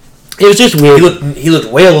 It was just weird. He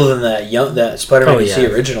looked way older than that Spider-Man you see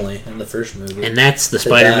originally in the first movie. And that's the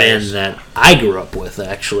Spider-Man that I grew up with,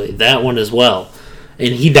 actually. That one as well. And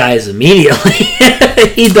he dies immediately.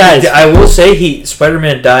 He dies. I will say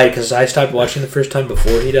Spider-Man died because I stopped watching the first time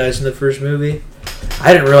before he dies in the first movie.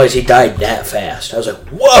 I didn't realize he died that fast. I was like,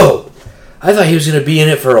 whoa! I thought he was going to be in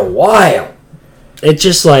it for a while. It's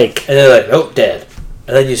just And they're nope, dead.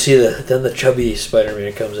 And then you see the chubby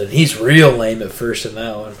Spider-Man comes in. He's real lame at first in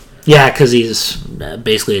that one. Yeah, because he's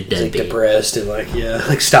basically a deadbeat. He's depressed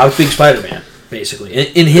and stopped being Spider-Man, basically.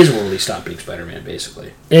 In his world, he stopped being Spider-Man,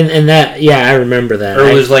 basically. And that, I remember that.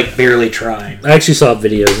 Or was barely trying. I actually saw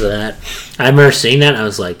videos of that. I remember seeing that, and I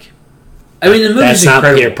was like, the movie's that's incredible.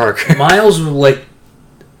 Not Peter Parker. Miles,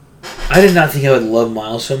 I did not think I would love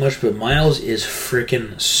Miles so much, but Miles is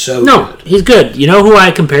freaking so good. No, he's good. You know who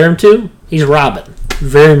I compare him to? He's Robin.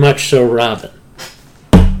 Very much so Robin.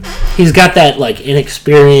 He's got that,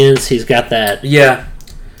 inexperience. He's got that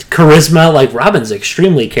charisma. Robin's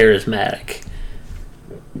extremely charismatic.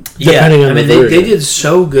 Depending on they did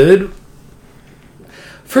so good.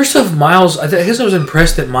 First off, Miles, I guess I was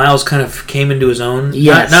impressed that Miles kind of came into his own.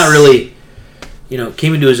 Yes. Not really,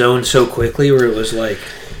 came into his own so quickly where it was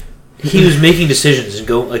he was making decisions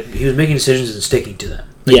and sticking to them.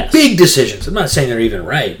 Big decisions. I'm not saying they're even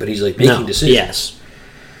right, but he's making decisions. Yes.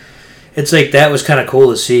 It's that was kind of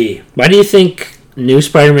cool to see. Why do you think New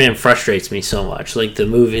Spider-Man frustrates me so much? The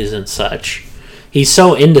movies and such. He's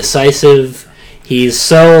so indecisive. He's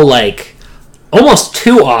so, almost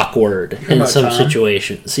too awkward in some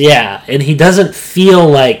situations. Yeah, and he doesn't feel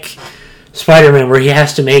like Spider-Man where he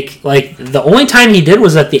has to make... the only time he did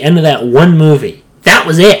was at the end of that one movie. That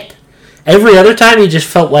was it. Every other time he just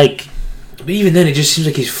felt like... But even then, it just seems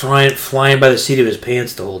like he's flying by the seat of his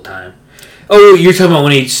pants the whole time. Oh, you're talking about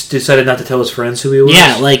when he decided not to tell his friends who he was?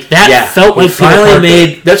 Yeah, that felt like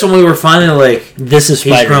that's when we were finally this is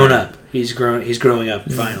Spider-Man. He's grown up. He's growing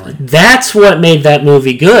up finally. That's what made that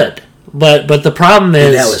movie good. But the problem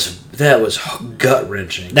is that was gut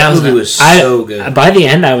wrenching. That movie was so good. By the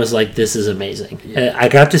end, I was like, "This is amazing." Yeah. I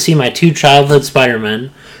got to see my two childhood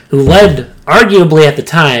Spider-Men, who led, arguably at the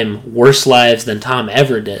time, worse lives than Tom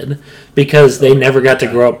ever did, because they never got to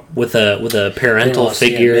grow up with a parental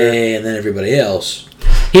figure. And then everybody else.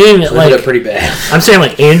 He didn't so pretty bad. I'm saying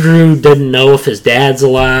Andrew didn't know if his dad's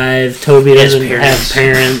alive. Toby doesn't have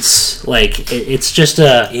parents. It's just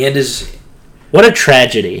what a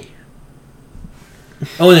tragedy.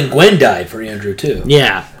 Oh, and then Gwen died for Andrew, too.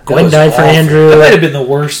 Yeah. Gwen died for Andrew. That might have been the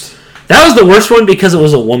worst. That was the worst one because it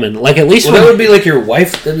was a woman. Like, at least that would be like your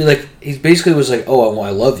wife. That'd be like, he basically was like, oh, I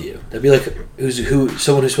love you. That'd be like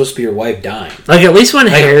someone who's supposed to be your wife dying. Like, at least when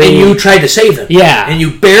Harry... And you tried to save him. Yeah. And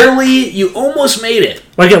you almost made it.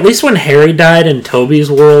 Like, at least when Harry died in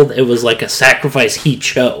Toby's world, it was like a sacrifice he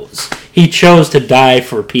chose. He chose to die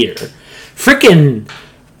for Peter. Frickin'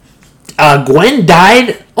 Gwen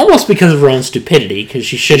died almost because of her own stupidity, because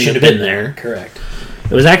she shouldn't have been there. Correct.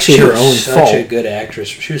 It was actually her own fault. She was such a good actress.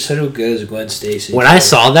 She was so good as Gwen Stacy. When I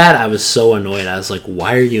saw that, I was so annoyed. I was like,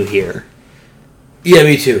 why are you here? Yeah,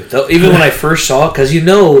 me too. Even when I first saw it, because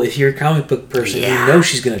if you're a comic book person, you know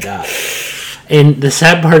she's going to die. And the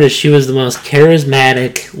sad part is she was the most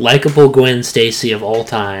charismatic, likable Gwen Stacy of all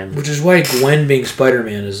time. Which is why Gwen being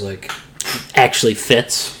Spider-Man is like... actually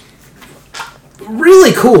fits.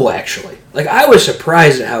 Really cool, actually. Like, I was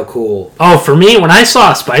surprised at how cool... Oh, for me, when I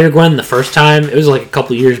saw Spider-Gwen the first time, it was like a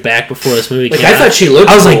couple years back before this movie came out. I thought she looked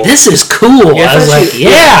cool. I was like, this is cool. Yeah, I was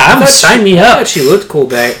like, sign me up. I thought she looked cool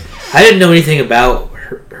back. I didn't know anything about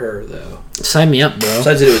her though. Sign me up, bro.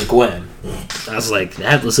 Besides that it was Gwen. I was like,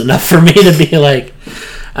 that was enough for me to be like,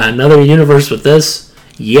 another universe with this?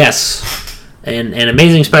 Yes. And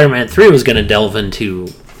Amazing Spider-Man 3 was going to delve into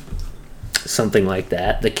something like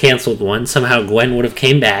that. The canceled one. Somehow Gwen would have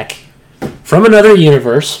came back from another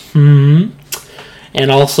universe. Mm-hmm.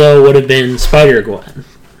 And also would have been Spider-Gwen.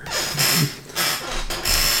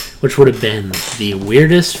 Which would have been the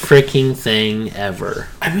weirdest freaking thing ever.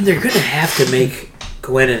 I mean, they're going to have to make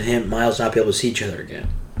Gwen and Miles not be able to see each other again.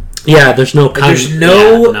 Yeah, there's no... There's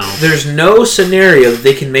no scenario that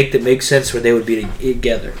they can make that makes sense where they would be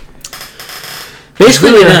together.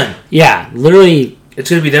 Basically, really none. Yeah, literally...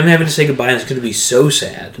 It's going to be them having to say goodbye, and it's going to be so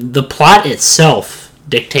sad. The plot itself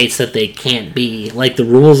dictates that they can't be... Like, the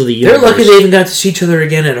rules of the universe... They're lucky they even got to see each other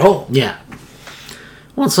again at all. Yeah.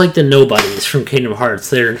 Well, it's like the nobodies from Kingdom Hearts.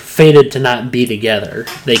 They're fated to not be together.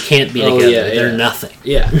 They can't be together. Yeah, They're nothing.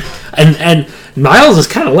 Yeah. And Miles is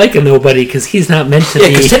kind of like a nobody because he's not meant to be... Yeah,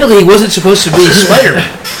 because technically he wasn't supposed to be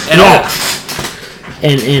Spider-Man at all.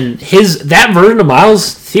 And that version of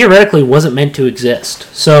Miles theoretically wasn't meant to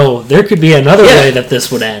exist. So there could be another way that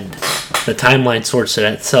this would end. The timeline sorts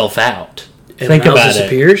itself out. And Think Miles about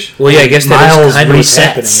disappears? it. Well, yeah, I guess that Miles is kind of what's resets.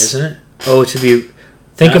 happening, isn't it? Oh, to be...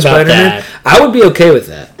 Think about Spider-Man? that. I would be okay with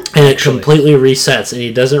that. And it completely resets, and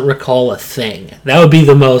he doesn't recall a thing. That would be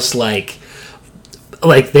the most, like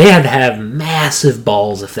they had to have massive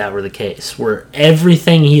balls if that were the case, where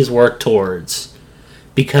everything he's worked towards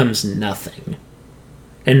becomes nothing.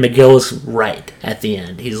 And Miguel is right at the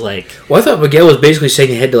end. He's like... Well, I thought Miguel was basically saying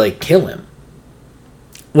he had to, like, kill him.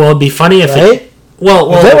 Well, it'd be funny if... Right?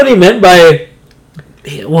 Well, is that what he meant by...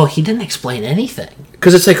 Well, he didn't explain anything.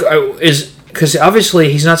 Because it's like... Because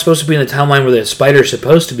obviously he's not supposed to be in the timeline where the spider's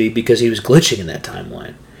supposed to be because he was glitching in that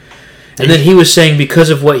timeline. And then he was saying because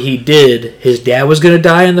of what he did, his dad was going to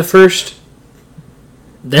die in the first...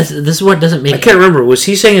 This is what doesn't make... I can't remember. Was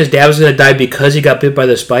he saying his dad was going to die because he got bit by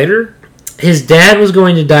the spider? His dad was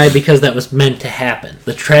going to die because that was meant to happen.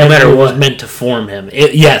 The tragedy was meant to form him.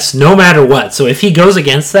 Yes, no matter what. So if he goes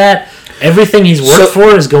against that... Everything he's worked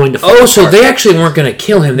for is going to fall apart. So they actually weren't going to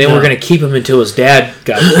kill him. They were going to keep him until his dad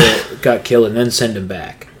got killed and then send him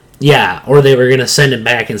back. Yeah, or they were going to send him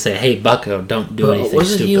back and say, hey, Bucko, don't do anything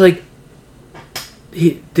wasn't stupid. He like...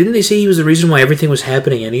 Didn't they say he was the reason why everything was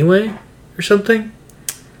happening anyway? Or something?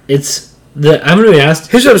 I'm going to be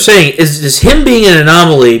honest. Here's what I'm saying. Does him being an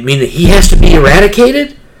anomaly mean that he has to be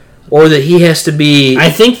eradicated? Or that he has to be... I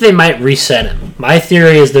think they might reset him. My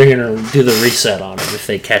theory is they're going to do the reset on him if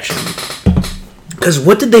they catch him. Because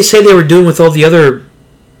what did they say they were doing with all the other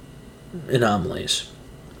anomalies?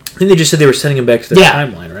 I think they just said they were sending him back to the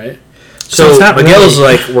timeline, right? So Miguel's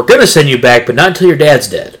like, we're going to send you back, but not until your dad's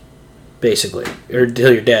dead. Basically. Or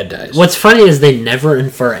until your dad dies. What's funny is they never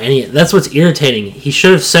infer any... That's what's irritating. He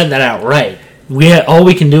should have said that outright. All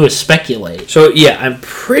we can do is speculate. So, yeah, I'm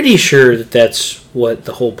pretty sure that's what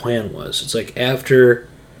the whole plan was. It's like after...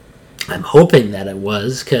 I'm hoping that it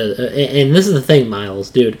was, cause, and this is the thing, Miles,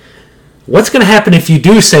 dude. What's going to happen if you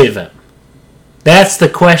do save him? That's the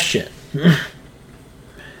question.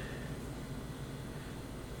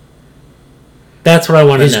 That's what I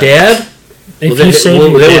want to know. His dad? If you save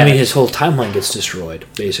your dad. That would mean his whole timeline gets destroyed,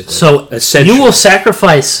 basically. So, you will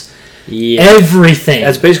sacrifice everything.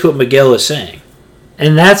 That's basically what Miguel is saying.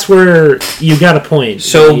 And that's where you got a point.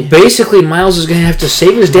 So basically, Miles is going to have to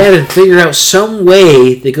save his dad and figure out some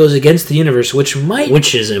way that goes against the universe, which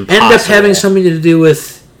is impossible. End up having something to do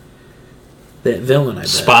with that villain, I bet.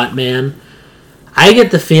 Spot Man. I get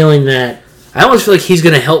the feeling that... I almost feel like he's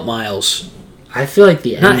going to help Miles I feel like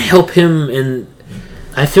the not help him in.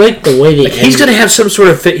 I feel like the way he's gonna have some sort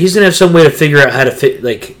of he's gonna have some way to figure out how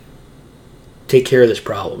to take care of this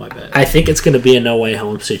problem. I bet. I think it's gonna be a No Way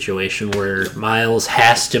Home situation where Miles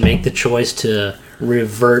has to make the choice to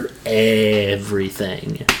revert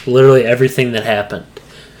everything, literally everything that happened,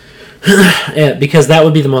 yeah, because that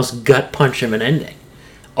would be the most gut punch of an ending.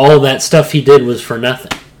 All that stuff he did was for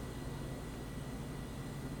nothing.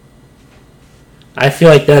 I feel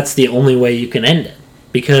like that's the only way you can end it,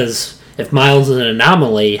 because if Miles is an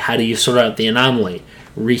anomaly, how do you sort out the anomaly?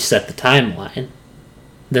 Reset the timeline.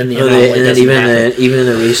 Then the anomaly and then even in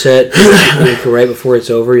the reset, right before it's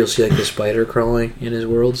over, you'll see like the spider crawling in his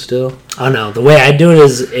world still. Oh no, the way I do it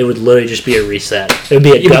is it would literally just be a reset. It would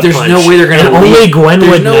be a gut but there's punch. no way they're gonna. Only Gwen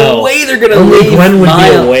would know. There's no way they're gonna only leave. Gwen would Miles.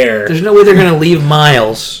 be aware. There's no way they're gonna leave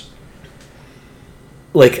Miles.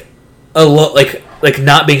 Like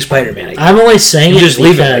not being Spider-Man. I'm only saying just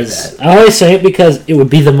leave it like that. I only say it because it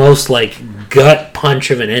would be the most gut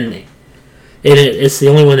punch of an ending. It's the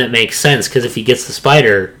only one that makes sense, because if he gets the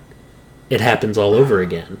spider, it happens all over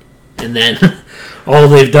again, and then all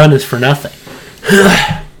they've done is for nothing.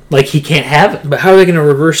 He can't have it. But how are they going to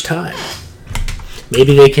reverse time?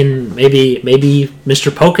 Maybe they can. Maybe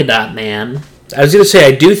Mr. Polka Dot Man. I was going to say,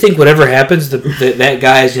 I do think whatever happens, that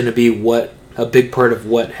guy is going to be a big part of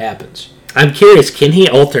what happens. I'm curious, can he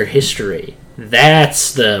alter history?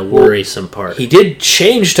 That's the worrisome part. He did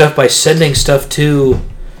change stuff by sending stuff to...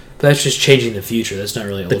 But that's just changing the future. That's not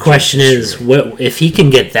really... The question is, if he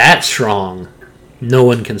can get that strong, no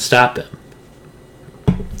one can stop him.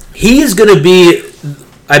 He's going to be...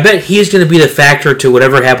 I bet he's going to be the factor to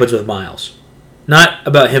whatever happens with Miles. Not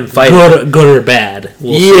about him fighting. Good or bad.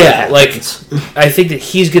 I think that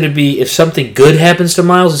he's going to be... If something good happens to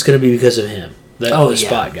Miles, it's going to be because of him. The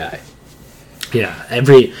Spot guy. Yeah, I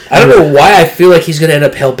don't know why I feel like he's going to end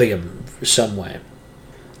up helping him some way.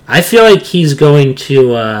 I feel like he's going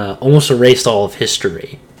to almost erase all of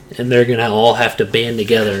history, and they're going to all have to band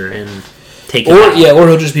together and take it out. Or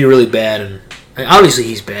he'll just be really bad, and obviously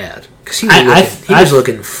he's bad, because he was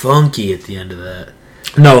looking funky at the end of that.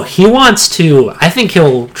 No, he wants to... I think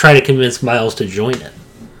he'll try to convince Miles to join it.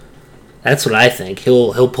 That's what I think.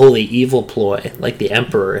 He'll pull the evil ploy, like the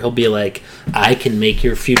Emperor. He'll be like, I can make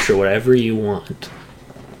your future whatever you want.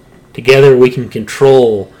 Together we can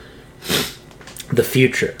control the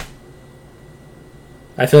future.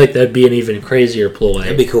 I feel like that'd be an even crazier ploy.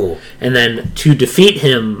 That'd be cool. And then to defeat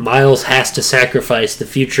him, Miles has to sacrifice the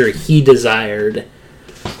future he desired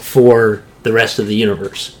for the rest of the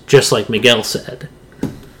universe, just like Miguel said.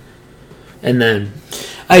 And then...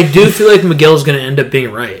 I do feel like Miguel's going to end up being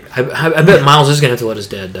right. I bet Miles is going to have to let his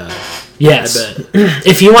dad die. Yes. I bet.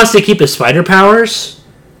 If he wants to keep his spider powers,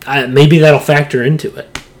 maybe that'll factor into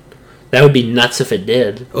it. That would be nuts if it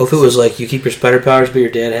did. Oh, if it was like you keep your spider powers, but your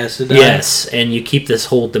dad has to die? Yes, and you keep this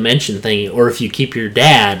whole dimension thing. Or if you keep your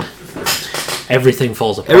dad, everything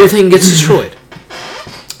falls apart. Everything gets destroyed.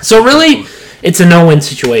 So really, it's a no-win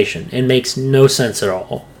situation. It makes no sense at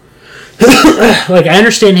all. I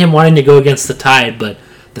understand him wanting to go against the tide, but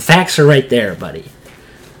the facts are right there, buddy.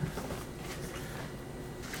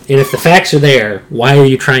 And if the facts are there, why are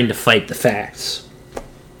you trying to fight the facts?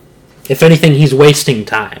 If anything, he's wasting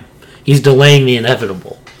time. He's delaying the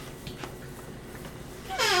inevitable.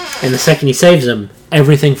 And the second he saves him,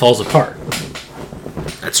 everything falls apart.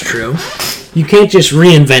 That's true. You can't just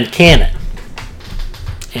reinvent canon.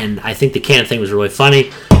 And I think the canon thing was really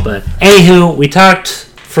funny. But anywho, we talked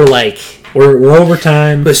for we're over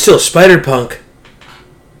time. But still, Spider-Punk,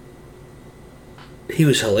 he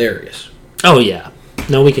was hilarious. Oh yeah.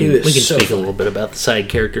 No, we can so speak funny. a little bit about the side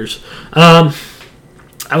characters. I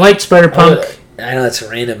liked Spider-Punk. I know that's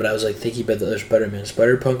random, but I was thinking about the other Spider-Man.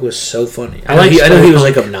 Spider-Punk was so funny. I know he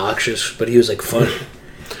was obnoxious, but he was funny.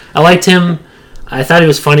 I liked him. I thought he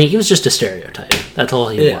was funny. He was just a stereotype. That's all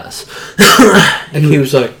he was. And he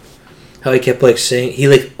was how he kept saying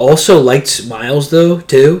he also liked Miles though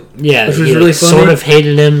too. Yeah, which was really funny. Sort of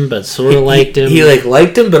hated him, but sort of liked him. He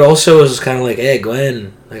liked him, but also was kind of hey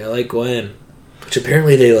Gwen, I like Gwen, which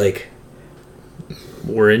apparently they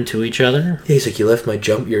were into each other. Yeah, he's you left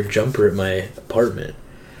your jumper at my apartment.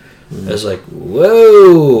 I was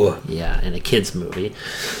whoa. Yeah, in a kids movie.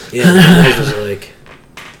 Yeah, I was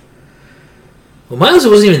well, Miles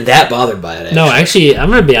wasn't even that bothered by it. Actually. No, actually,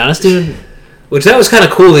 I'm gonna be honest, dude. Which that was kind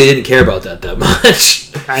of cool. They didn't care about that much.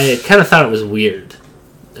 I kind of thought it was weird.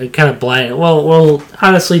 Kind of blind. Well,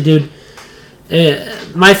 honestly, dude,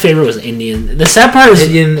 my favorite was Indian. The sad part is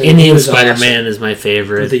Indian Spider-Man awesome. Is my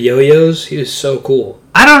favorite. With the yo-yos, he was so cool.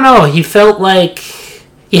 I don't know. He felt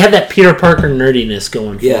He had that Peter Parker nerdiness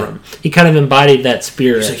going for him. He kind of embodied that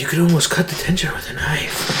spirit. He's like, you could almost cut the tension with a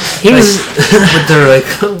knife. He was... But they're like,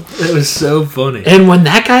 oh, it was so funny. And when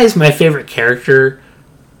that guy is my favorite character,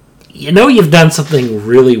 you know you've done something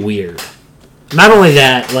really weird. Not only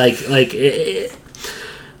that,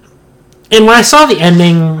 and when I saw the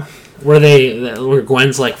ending where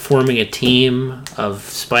Gwen's like forming a team of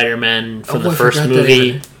Spider-Man for the first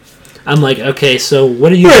movie, I'm like, okay, so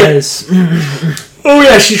what do you guys... Oh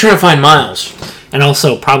yeah, she's trying to find Miles. And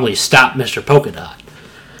also probably stop Mr. Polka Dot.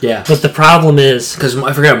 Yeah. But the problem is... Because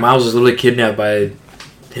I forgot, Miles is literally kidnapped by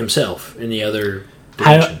himself in the other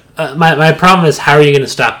dimension. My problem is, how are you going to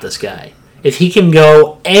stop this guy? If he can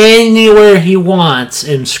go anywhere he wants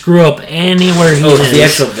and screw up anywhere he is... the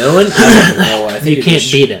actual villain? I don't know. I think you can't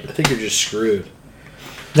beat him. I think you're just screwed.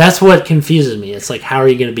 That's what confuses me. It's like, how are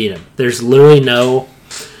you going to beat him? There's literally no...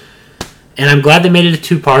 And I'm glad they made it a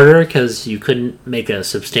two-parter, because you couldn't make a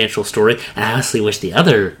substantial story. And I honestly wish the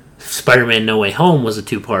other Spider-Man No Way Home was a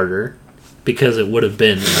two-parter, because it would have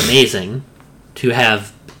been amazing to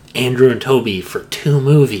have Andrew and Tobey for 2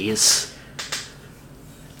 movies.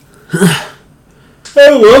 I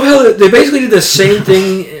love how they basically did the same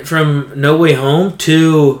thing from No Way Home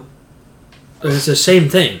to... It's the same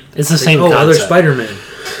thing. It's the same concept. Other Spider-Man.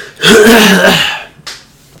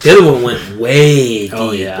 The other one went way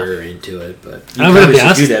deeper into it, but you probably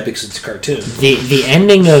should do that because it's a cartoon. The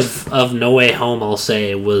ending of No Way Home, I'll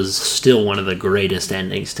say, was still one of the greatest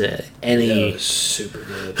endings to any... Yeah, it was super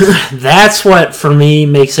good. That's what, for me,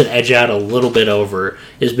 makes it edge out a little bit over,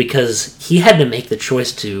 is because he had to make the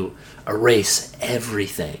choice to erase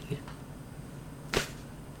everything.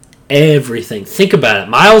 Everything. Think about it.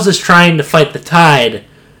 Miles is trying to fight the tide.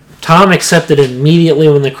 Tom accepted immediately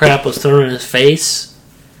when the crap was thrown in his face.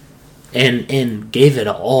 And gave it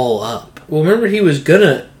all up. Well, remember he was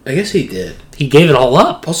gonna... I guess he did. He gave it all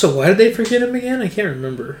up. Also, why did they forget him again? I can't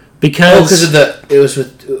remember. Because... of the... It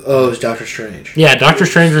was Doctor Strange. Yeah, Doctor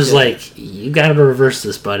Strange was like, you gotta reverse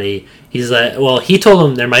this, buddy. He's like... Well, he told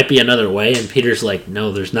him there might be another way, and Peter's like,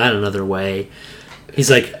 no, there's not another way. He's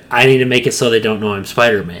like, I need to make it so they don't know I'm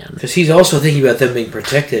Spider-Man. Because he's also thinking about them being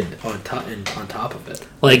protected on top of it.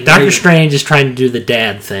 Like, Doctor Strange is trying to do the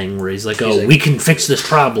dad thing, where he's like, we can fix this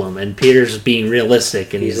problem. And Peter's being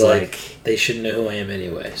realistic, and he's like... They shouldn't know who I am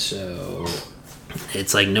anyway, so...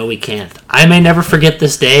 It's like, no, we can't. I may never forget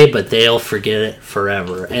this day, but they'll forget it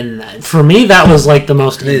forever. And for me, that was like the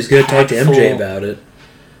most... And he was going to talk to MJ about it.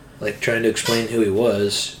 Like, trying to explain who he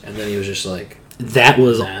was. And then he was just like... That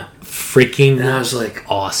was freaking and I was like,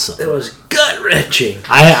 awesome. It was gut-wrenching.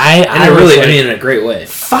 I really, like, in a great way.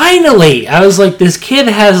 Finally! I was like, this kid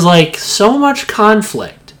has, like, so much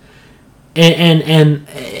conflict. And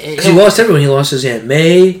because he lost everyone. He lost his Aunt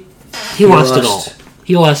May. He lost it all.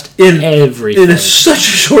 He lost everything. In such a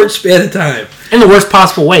short span of time. In the worst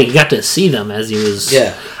possible way. You got to see them as he was...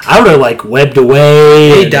 Yeah. I would have, like, webbed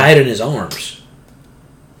away. He died in his arms.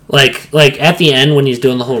 Like at the end when he's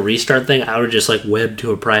doing the whole restart thing, I would have just like webbed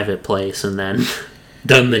to a private place and then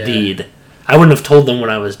done the deed. I wouldn't have told them what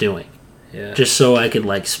I was doing. Yeah. Just so I could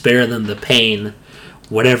like spare them the pain,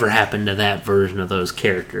 whatever happened to that version of those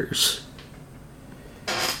characters.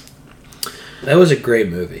 That was a great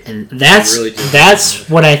movie. And that's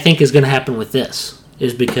what I think is going to happen with this.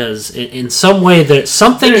 Is because in some way that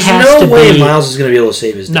something has to be... There's no way Miles is going to be able to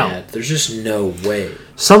save his dad. There's just no way.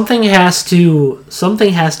 Something has to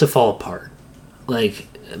fall apart. Like,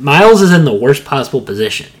 Miles is in the worst possible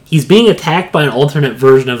position. He's being attacked by an alternate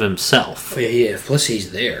version of himself. Oh, yeah. Plus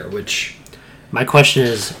he's there, which... My question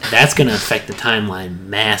is, that's going to affect the timeline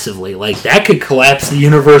massively. Like, that could collapse the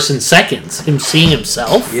universe in seconds. Him seeing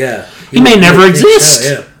himself? Yeah. He may never exist.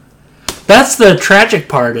 So, yeah. That's the tragic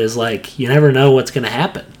part, is, like, you never know what's going to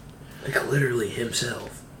happen. Like, literally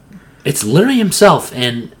himself. It's literally himself,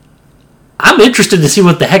 and... I'm interested to see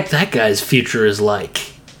what the heck that guy's future is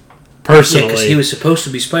like. Personally, because he was supposed to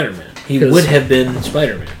be Spider-Man. He would have been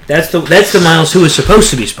Spider-Man. That's the Miles who was supposed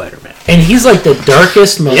to be Spider-Man. And he's like the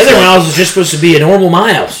darkest, most... The other Miles was just supposed to be a normal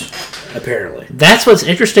Miles, apparently. That's what's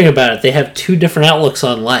interesting about it. They have 2 different outlooks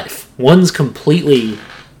on life. One's completely,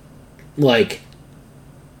 like,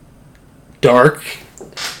 dark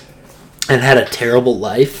and had a terrible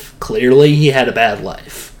life. Clearly, he had a bad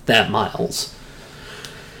life, that Miles.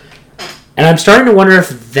 And I'm starting to wonder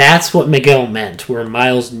if that's what Miguel meant, where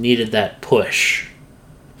Miles needed that push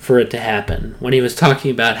for it to happen. When he was talking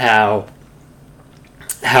about how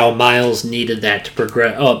Miles needed that to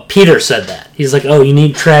progress. Oh, Peter said that. He's like, you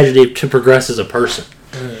need tragedy to progress as a person.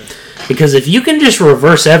 Because if you can just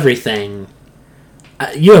reverse everything,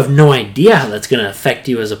 you have no idea how that's going to affect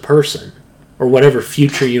you as a person. Or whatever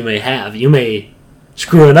future you may have. You may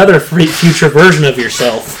screw another future version of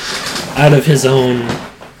yourself out of his own.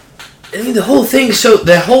 I mean, the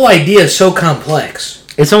whole idea is so complex.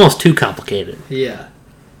 It's almost too complicated. Yeah.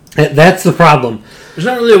 That's the problem. There's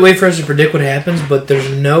not really a way for us to predict what happens, but there's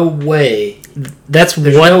no way. There's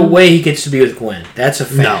no way he gets to be with Gwen. That's a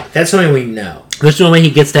fact. No. That's something we know. There's no way he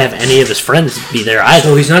gets to have any of his friends be there either.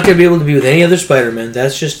 So he's not going to be able to be with any other Spider-Man.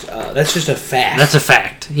 That's just a fact. That's a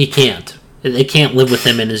fact. He can't. They can't live with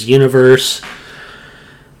him in his universe.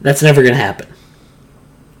 That's never going to happen.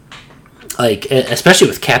 Like, especially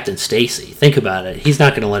with Captain Stacy. Think about it. He's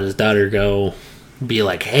not going to let his daughter go be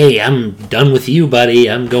like, hey, I'm done with you, buddy.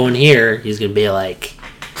 I'm going here. He's going to be like,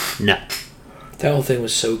 no. That whole thing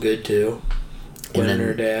was so good, too. Gwen and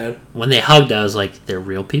her dad. When they hugged, I was like, they're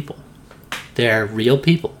real people. They're real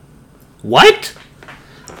people. What?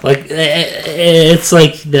 Like, it's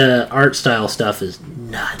like the art style stuff is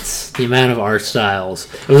nuts. The amount of art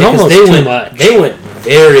styles. It was almost too much. They went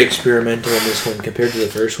very experimental in this one compared to the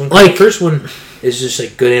first one. Like, the first one is just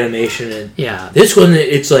like good animation. And yeah. This one,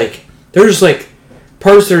 it's like, there's like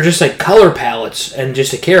parts that are just like color palettes and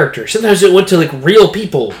just a character. Sometimes it went to like real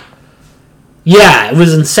people. Yeah, it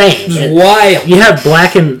was insane. It was wild. You have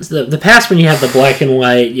black and... The past one, you have the black and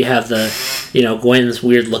white. You have the, Gwen's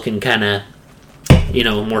weird-looking kind of,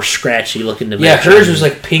 more scratchy-looking dimension. Yeah, hers was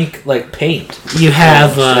like pink, like paint. You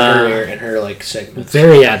have... in her, like, segments.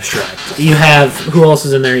 Very abstract. You have... Who else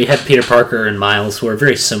is in there? You have Peter Parker and Miles, who are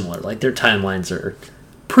very similar. Like, their timelines are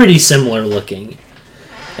pretty similar looking.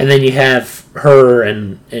 And then you have her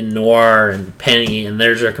and Noir and Penny, and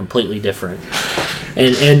theirs are completely different.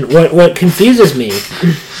 And what confuses me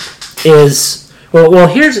is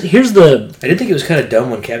here's the. I did think it was kind of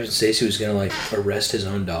dumb when Captain Stacy was gonna like arrest his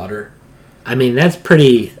own daughter. I mean, that's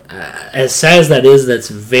pretty. As sad as that is, that's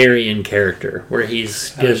very in character. Where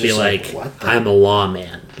he's gonna be like, "I'm a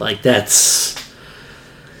lawman." Like that's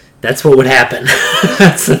what would happen.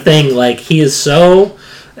 That's the thing. Like he is so.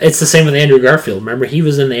 It's the same with Andrew Garfield. Remember, he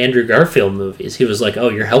was in the Andrew Garfield movies. He was like, "Oh,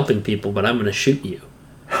 you're helping people, but I'm going to shoot you."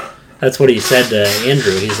 That's what he said to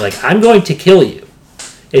Andrew. He's like, "I'm going to kill you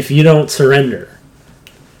if you don't surrender."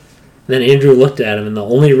 And then Andrew looked at him, and the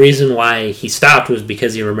only reason why he stopped was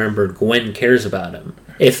because he remembered Gwen cares about him.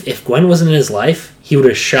 If Gwen wasn't in his life, he would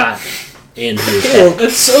have shot Andrew.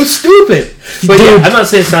 That's so stupid. But dude, yeah, I'm not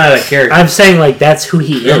saying it's not a character. I'm saying like that's who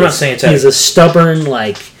he is. I'm not saying it's he's a stubborn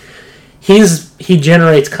like. He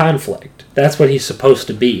generates conflict. That's what he's supposed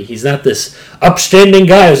to be. He's not this upstanding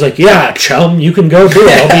guy who's like, yeah, chum, you can go do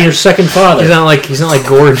it. I'll be your second father. He's not like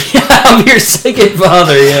Gordon. Yeah, I'll be your second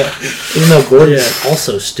father. Yeah. Even though Gordon's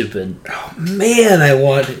also stupid. Oh man, I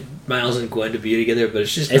want Miles and Gwen to be together, but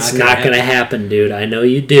it's not going to happen, dude. I know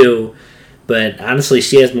you do, but honestly,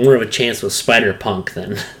 she has more of a chance with Spider-Punk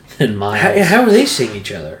than Miles. How are they seeing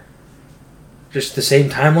each other? Just the same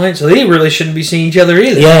timeline, so they really shouldn't be seeing each other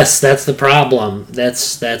either. That's the problem.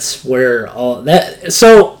 That's where all that.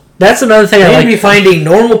 So that's another thing. They be finding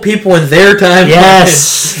normal people in their timeline.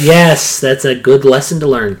 Yes, that's a good lesson to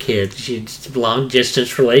learn, kids. Long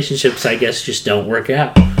distance relationships, I guess, just don't work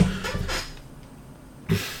out.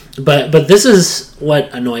 But this is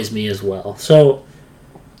what annoys me as well. So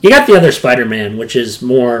you got the other Spider-Man, which is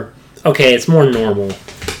more okay. It's more normal.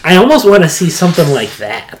 I almost want to see something like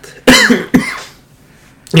that.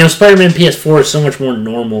 Spider-Man PS4 is so much more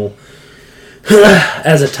normal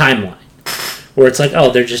as a timeline. Where it's like, oh,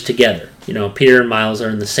 they're just together. Peter and Miles are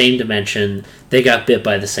in the same dimension. They got bit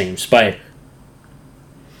by the same spider.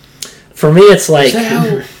 For me, it's like... Is that how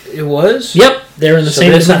it was? Yep, they're in the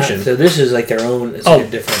same dimension. So this is like their own... It's like a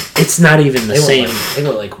different... It's not even the same. They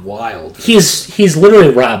went like wild. He's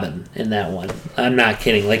literally Robin in that one. I'm not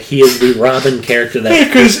kidding. Like, he is the Robin character that...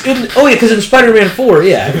 Because in Spider-Man 4,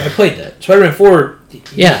 yeah, I played that. Spider-Man 4...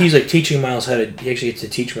 Yeah, he's like teaching Miles how to. He actually gets to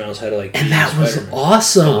teach Miles how to like. And that was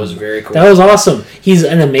awesome. That was very cool. That was awesome. He's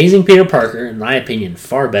an amazing Peter Parker, in my opinion,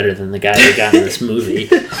 far better than the guy they got in this movie.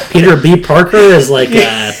 Peter B. Parker is like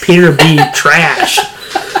Peter B. Trash.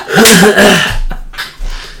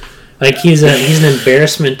 Like he's an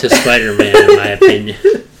embarrassment to Spider-Man, in my opinion.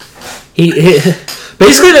 He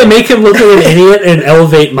basically they make him look like an idiot and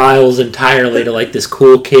elevate Miles entirely to like this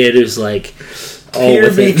cool kid who's like.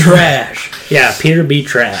 Peter B. Trash. Yeah, Peter B.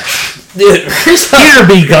 Trash. Dude, Peter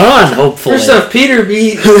B. Gone, hopefully. First off, Peter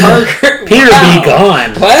B. Parker. Peter B.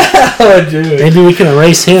 Gone. Wow, dude. Maybe we can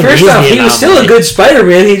erase him. First off, he was still a good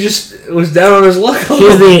Spider-Man. He just was down on his luck.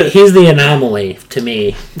 He's the anomaly to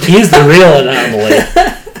me. He's the real anomaly.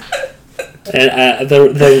 And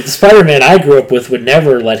the Spider-Man I grew up with would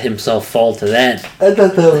never let himself fall to that. I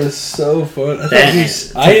thought that was so fun.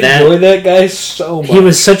 I enjoyed that guy so much. He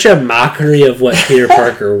was such a mockery of what Peter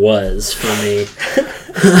Parker was for me.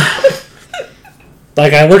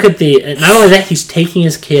 Like, I look at not only that, he's taking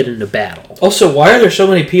his kid into battle. Also, why are there so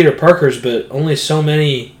many Peter Parkers, but only so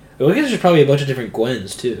many... Well, I guess there's probably a bunch of different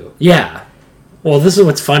Gwens, too. Yeah. Well, this is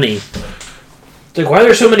what's funny. It's like, why are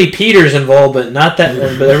there so many Peters involved, but not that,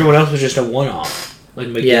 but everyone else was just a one-off? Like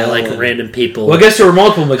Miguel. Yeah, like random people. Well, I guess there were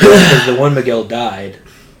multiple Miguels because the one Miguel died.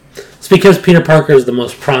 It's because Peter Parker is the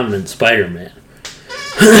most prominent Spider-Man.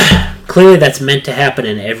 Clearly, that's meant to happen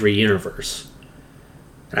in every universe.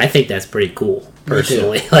 And I think that's pretty cool,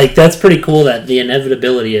 personally. Like, that's pretty cool that the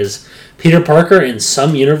inevitability is Peter Parker in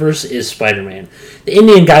some universe is Spider-Man. The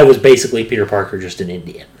Indian guy was basically Peter Parker, just an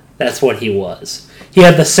Indian. That's what he was. He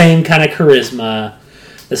had the same kind of charisma,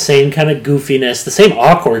 the same kind of goofiness, the same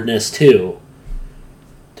awkwardness, too.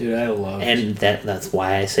 Dude, I love it. And that's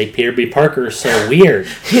why I say Peter B. Parker is so weird.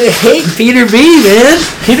 I hate Peter B, man.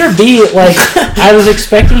 Peter B, like, I was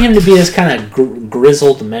expecting him to be this kind of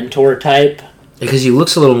grizzled mentor type. Because he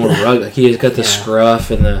looks a little more rugged. Like, he's got the scruff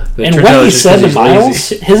and the... And what he said to Miles,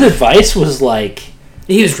 his advice was like...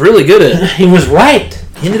 He was really good at it. He was right.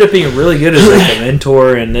 He ended up being really good as like a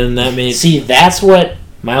mentor, and then that made... See, that's what...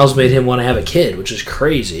 Miles made him want to have a kid, which is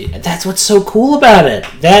crazy. That's what's so cool about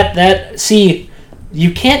it. See,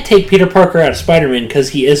 you can't take Peter Parker out of Spider-Man because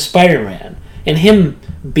he is Spider-Man. And him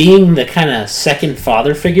being the kind of second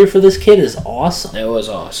father figure for this kid is awesome. That was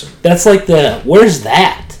awesome. That's like where's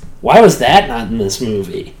that? Why was that not in this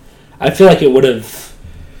movie? I feel like it would have...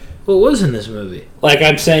 Well, it was in this movie. Like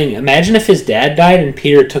I'm saying, imagine if his dad died and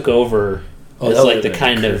Peter took over as like the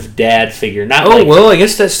kind of dad figure. Not well, I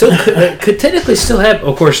guess that could technically still happen.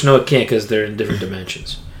 Of course, no, it can't because they're in different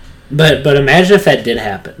dimensions. But imagine if that did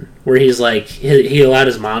happen, where he's like he allowed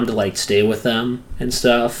his mom to like stay with them and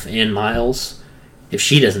stuff, and Miles, if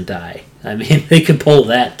she doesn't die. I mean, they could pull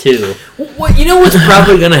that too. Well, you know what's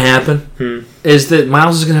probably going to happen is that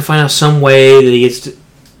Miles is going to find out some way that he gets to.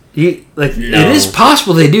 It is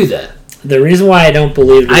possible they do that. The reason why I don't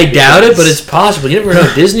believe it, I doubt it, but it's possible. You never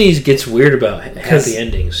know. Disney gets weird about happy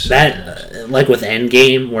endings. That, like with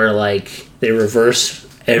Endgame, where like they reverse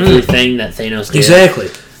everything that Thanos did. Exactly.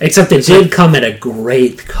 Except it did come at a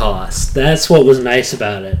great cost. That's what was nice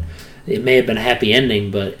about it. It may have been a happy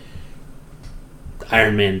ending, but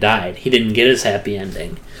Iron Man died. He didn't get his happy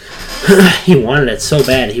ending. He wanted it so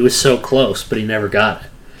bad. He was so close, but he never got it.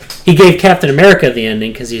 He gave Captain America the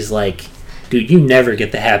ending because he's like, dude, you never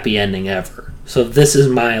get the happy ending ever. So this is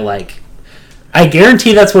my, like... I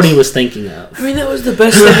guarantee that's what he was thinking of. I mean, that was the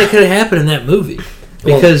best thing that could have happened in that movie.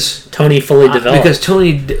 Because... Tony fully developed. Because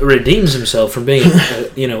Tony redeems himself from being...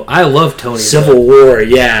 I love Tony. Civil War,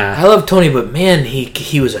 yeah. I love Tony, but man,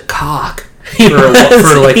 he was a cock. For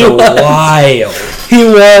a while. He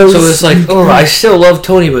was. So it's like, I still love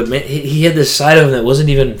Tony, but man, he had this side of him that wasn't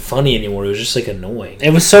even funny anymore. It was just like annoying.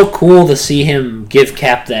 It was so cool to see him give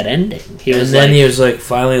Cap that ending. He was like,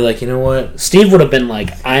 finally, like, you know what? Steve would have been like,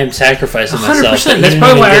 I am sacrificing 100%. myself. That's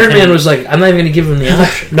probably why Iron Man was like, I'm not even going to give him the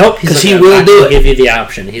option. Nope, because he will do it. Give you the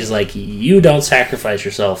option. He's like, you don't sacrifice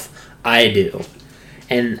yourself. I do.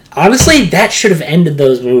 And honestly, that should have ended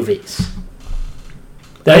those movies.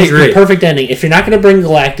 That was the perfect ending. If you're not going to bring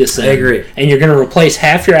Galactus in, I agree, and you're going to replace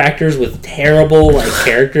half your actors with terrible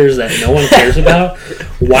characters that no one cares about,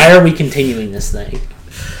 why are we continuing this thing?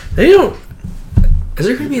 They don't.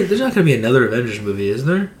 There's not going to be another Avengers movie, is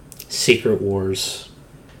there? Secret Wars.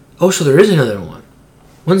 Oh, so there is another one.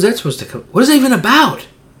 When's that supposed to come? What is it even about?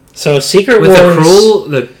 So Secret With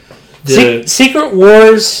Wars. Secret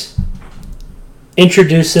Wars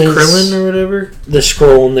introduces Krillin or whatever, the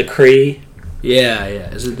Skrull and the Kree. Yeah.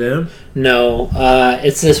 Is it them? No.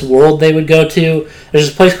 It's this world they would go to. There's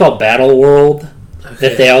this place called Battle World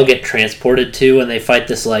that they all get transported to, and they fight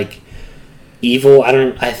this, like, evil...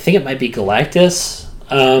 I think it might be Galactus.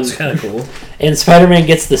 It's kind of cool. And Spider-Man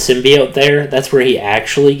gets the symbiote there. That's where he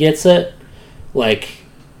actually gets it. Like,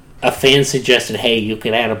 a fan suggested, hey, you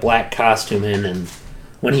could add a black costume in, and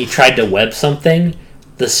when he tried to web something,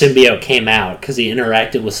 the symbiote came out because he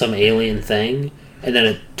interacted with some alien thing, and then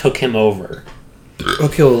it took him over.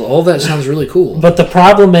 Okay, well, all that sounds really cool. But the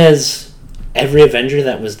problem is, every Avenger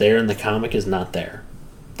that was there in the comic is not there.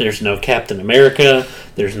 There's no Captain America,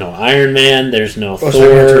 there's no Iron Man, there's no Thor.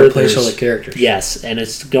 So have to replace all the characters. Yes, and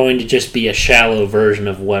it's going to just be a shallow version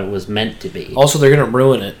of what it was meant to be. Also, they're going to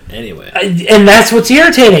ruin it anyway. And that's what's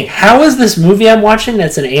irritating. How is this movie I'm watching,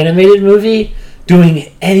 that's an animated movie,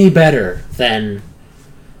 doing any better than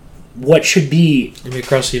what should be... Maybe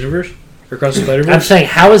Across the Universe? Across the Spider-Verse? I'm saying,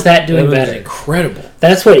 how is that doing better? Incredible.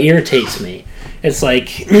 That's what irritates me. It's like,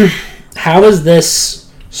 how is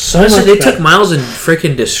this so much they better? took Miles and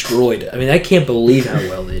freaking destroyed it. I mean, I can't believe how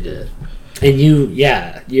well they did. And you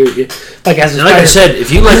like as like I said,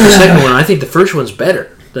 if you like the second one, I think the first one's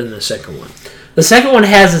better than the second one. The second one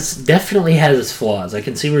definitely has its flaws. I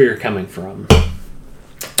can see where you're coming from.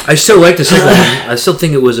 I still like the second one. I still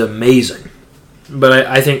think it was amazing, but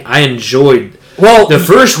I think I enjoyed. Well, the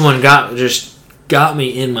first one got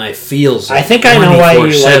me in my feels. I think I know why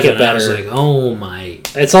you like it better. I was like, oh my!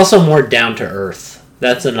 It's also more down to earth.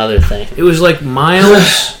 That's another thing. It was like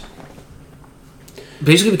Miles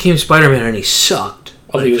basically became Spider-Man and he sucked.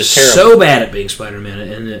 Oh, he was terrible. So bad at being Spider-Man,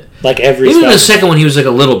 and like every even Spider-Man. the second one, he was like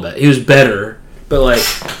a little bit. He was better, but like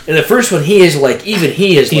in the first one, he's like,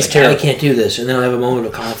 terrible. I can't do this, and then I'll have a moment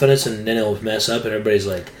of confidence, and then he'll mess up, and everyone's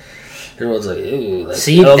like, ooh. Like,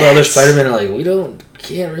 see, all the other Spider-Men are like,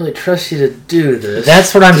 can't really trust you to do this.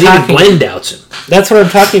 That's what I'm talking. Even Gwen doubts him. That's what I'm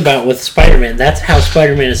talking about with Spider-Man. That's how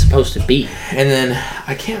Spider-Man is supposed to be. And then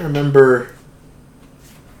I can't remember.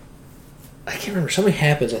 Something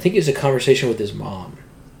happens. I think it's a conversation with his mom.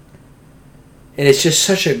 And it's just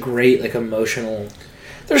such a great, like, emotional...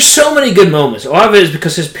 There's so many good moments. A lot of it is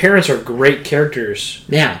because his parents are great characters.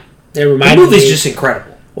 Yeah. They remind the movie's just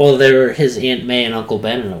incredible. Well, they were his Aunt May and Uncle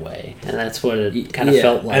Ben in a way. And that's what it kind of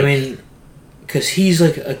felt like. I mean, because he's,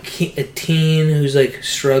 like, a teen who's, like,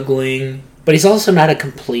 struggling. But he's also not a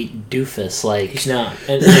complete doofus. Like, he's not.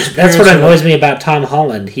 And that's what annoys me about Tom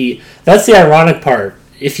Holland. That's the ironic part.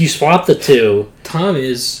 If you swap the two... Tom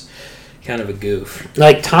is kind of a goof.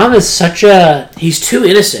 Like, Tom is such a... He's too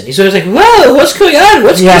innocent. He's always like, whoa, what's going on?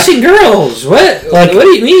 What's kissing girls? What do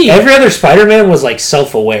you mean? Every other Spider-Man was, like,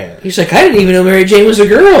 self-aware. He's like, I didn't even know Mary Jane was a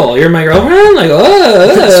girl. You're my girlfriend? Like,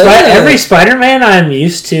 Every Spider-Man I'm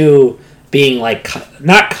used to being, like,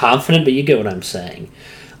 not confident, but you get what I'm saying.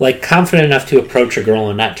 Like, confident enough to approach a girl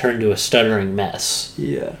and not turn to a stuttering mess.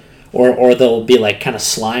 Yeah. Or they'll be, like, kind of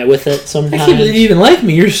sly with it sometimes. I can't believe you even like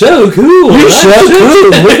me. You're so cool. You're so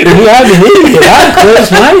cool. Look at me. I'm an idiot. I'm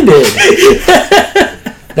close-minded.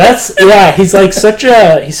 He's like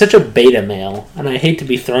he's such a beta male. And I hate to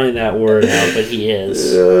be throwing that word out, but he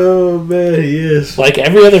is. Oh, man, he is. Like,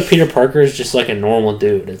 every other Peter Parker is just like a normal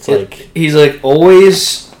dude. It's like... He's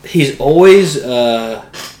always,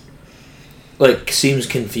 like, seems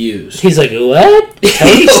confused. He's like, what?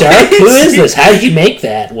 Tony Stark? Who is this? How did you make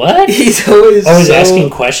that? What? He's always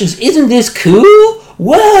asking questions. Isn't this cool?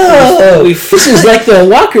 Whoa! This is like the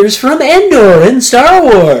walkers from Endor in Star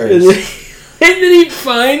Wars. And then he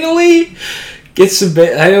finally gets some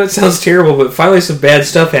bad... I know it sounds terrible, but finally some bad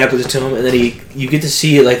stuff happens to him, and then you get to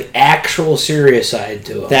see, like, actual serious side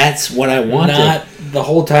to him. That's what I wanted. Not the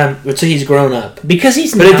whole time, but so he's grown up. Because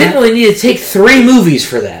he's But it didn't really need to take 3 movies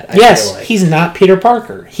for that, I feel like. He's not Peter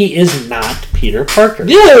Parker. He is not Peter Parker.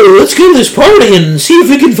 Yeah, let's go to this party and see if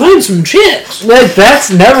we can find some chicks. Like, that's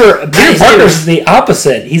never... Peter Parker's the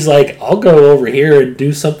opposite. He's like, I'll go over here and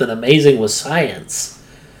do something amazing with science.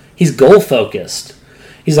 He's goal-focused.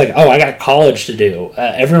 He's like, I got college to do.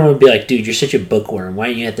 Everyone would be like, dude, you're such a bookworm. Why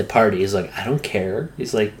aren't you at the party? He's like, I don't care.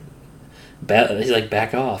 He's like,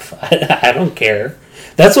 back off. I don't care.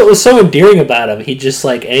 That's what was so endearing about him. He just,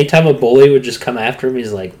 like, anytime a bully would just come after him,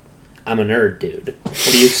 he's like, I'm a nerd, dude.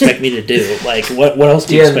 What do you expect me to do? Like, what else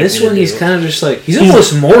do you expect me to do? Yeah, this one he's kind of just like, he's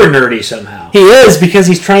almost more nerdy somehow. He is, because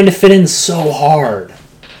he's trying to fit in so hard.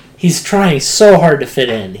 He's trying so hard to fit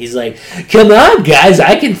in. He's like, come on, guys,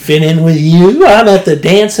 I can fit in with you. I'm at the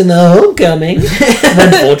dance in the homecoming. And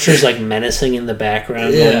then Vulture's, like, menacing in the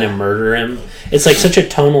background, going to murder him. It's, like, such a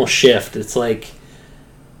tonal shift. It's like,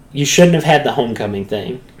 you shouldn't have had the homecoming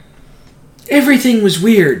thing. Everything was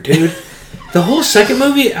weird, dude. The whole second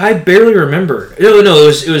movie, I barely remember. No, it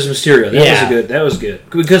was Mysterio. That was good.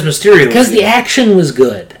 Because Mysterio Because the action was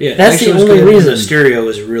good. Yeah, that's the only reason. Mysterio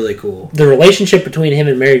was really cool. The relationship between him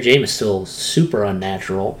and Mary Jane is still super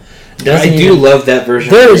unnatural. I do love that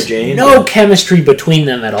version of Mary Jane. There's no chemistry between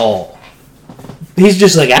them at all. He's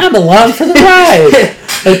just like, I'm along for the ride.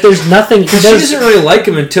 Like, there's nothing... She doesn't really like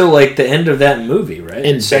him until, like, the end of that movie, right?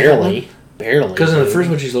 And barely. Because in the first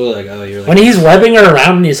one, she's literally like, oh, you're like... When he's webbing her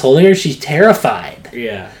around and he's holding her, she's terrified.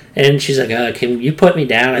 Yeah. And she's like, oh, can you put me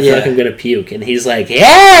down? I feel like I'm going to puke. And he's like,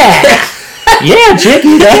 yeah! Yeah, check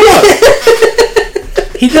it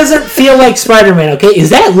out! He doesn't feel like Spider-Man, okay? Is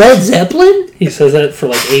that Led Zeppelin? He says that for,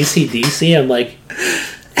 like, AC/DC. I'm like...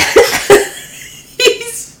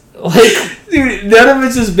 He's... Like... Dude, none of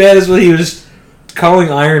it's as bad as when he was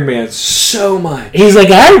calling Iron Man so much. He's like,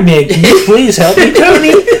 Iron Man, can you please help me,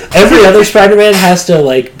 Tony? Every other Spider-Man has to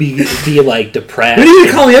like be like depressed. What are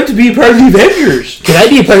you calling him to be part of the Avengers? Can I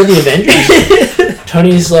be a part of the Avengers?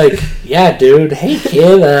 Tony's like, yeah, dude. Hey,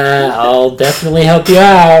 kid, I'll definitely help you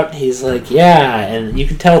out. He's like, yeah, and you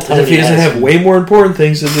can tell Tony. As if he doesn't have way more important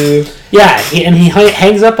things to do. Yeah, and he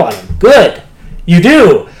hangs up on him. Good, you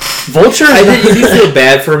do. Vulture. You do feel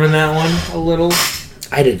bad for him in that one a little.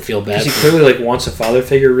 I didn't feel bad. Because he clearly like wants a father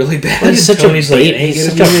figure really bad. He's such Tony's a baby.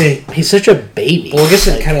 Like, he's such a baby. Well, I guess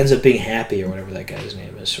it kind of ends up being Happy or whatever that guy's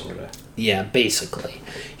name is, sort of. Yeah, basically.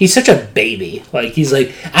 He's such a baby. Like, he's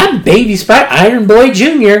like, I'm Baby Iron Boy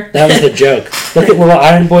Jr. That was the joke. Look at little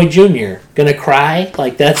Iron Boy Jr. Gonna cry?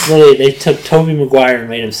 Like, that's literally, they took Tobey Maguire and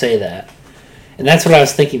made him say that. And that's what I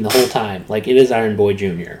was thinking the whole time. Like, it is Iron Boy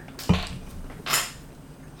Jr.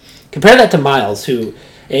 Compare that to Miles, who,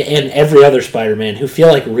 and every other Spider-Man, who feel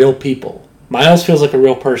like real people. Miles feels like a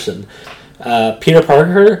real person. Peter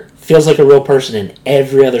Parker feels like a real person in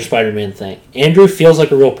every other Spider-Man thing. Andrew feels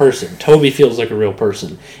like a real person. Tobey feels like a real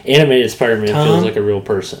person. Animated Spider-Man feels like a real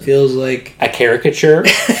person. Feels like a caricature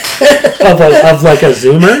of like a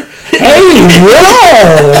Zoomer. Hey,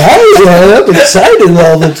 whoa! I'm excited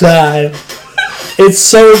all the time. It's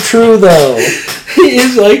so true, though. He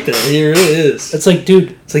is like that. He really is. It's like,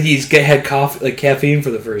 dude. It's like he's had coffee, like caffeine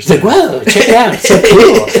for the first time. It's like, whoa, check it out. It's so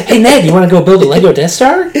cool. Hey, Ned, you want to go build a Lego Death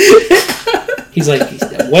Star? He's like,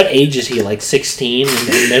 what age is he? Like 16?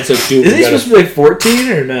 And that's like, dude. Is he supposed to be like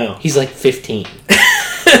 14 or no? He's like 15.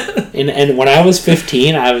 and when I was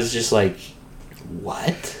 15, I was just like,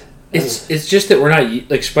 what? It's just that we're not,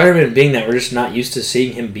 like, Spider-Man being that, we're just not used to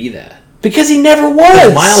seeing him be that. Because he never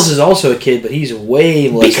was. Miles is also a kid, but he's way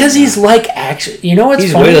less. Because he's like you know what's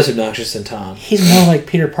he's funny? Way less obnoxious than Tom. He's more like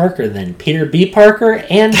Peter Parker than Peter B. Parker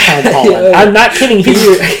and Tom Holland. Yeah. I'm not kidding.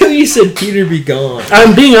 You said Peter be gone.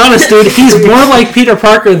 I'm being honest, dude. He's more like Peter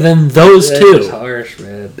Parker than those two. That's harsh,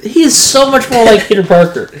 man. He is so much more like Peter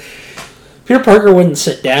Parker. Peter Parker wouldn't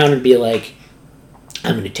sit down and be like,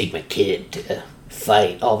 "I'm going to take my kid to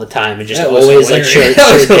fight all the time," and just always like share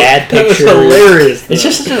dad pictures. That was hilarious. It's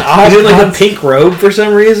just an odd. He's in like a pink robe for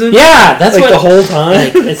some reason. Yeah, that's like what the whole time.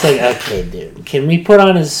 Like, it's like, okay, dude, can we put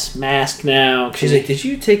on his mask now? She's like, did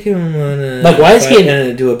you take him on a like? Why is he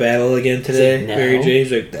to do a battle again today? Like, no. Mary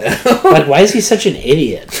Jane's like that. Like, why is he such an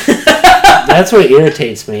idiot? That's what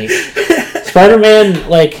irritates me. Spider-Man,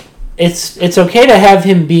 like. It's okay to have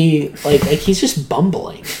him be like he's just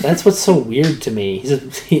bumbling. That's what's so weird to me.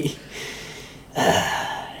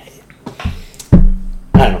 I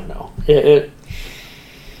don't know.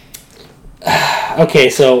 Okay,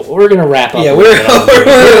 so we're gonna wrap up. Yeah, we're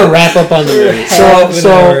gonna wrap up on the movie.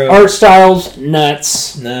 So art styles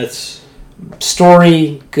nuts.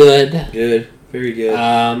 Story good, very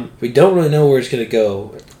good. We don't really know where it's gonna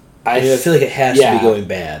go. I feel like it has to be going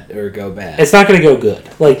bad or go bad. It's not going to go good.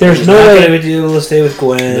 Like there's no way he's not going to be able to stay with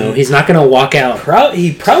Gwen. No, he's not going to walk out.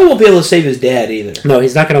 He probably won't be able to save his dad either. No,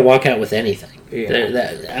 he's not going to walk out with anything.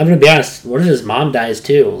 Yeah. I'm going to be honest. What if his mom dies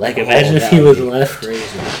too? Like imagine if he was left.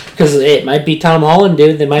 Crazy. Because it might be Tom Holland,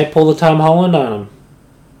 dude. They might pull the Tom Holland on him.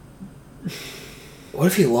 What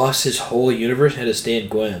if he lost his whole universe and had to stay in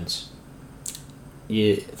Gwen's?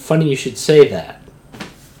 Funny you should say that.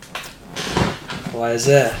 Why is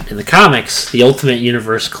that? In the comics, the Ultimate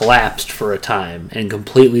Universe collapsed for a time and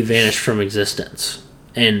completely vanished from existence.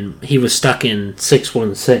 And he was stuck in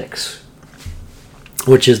 616,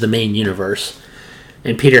 which is the main universe.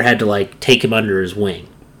 And Peter had to, like, take him under his wing.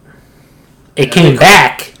 It came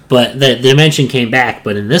back, but the dimension came back.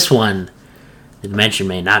 But in this one, the dimension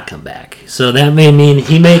may not come back. So that may mean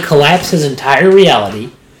he may collapse his entire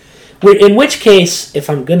reality. In which case, if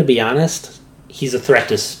I'm going to be honest, he's a threat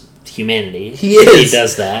to humanity. He is. If he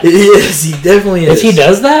does that. He is. He definitely is. If he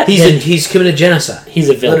does that, he's committed genocide. He's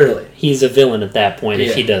a villain. Literally. He's a villain at that point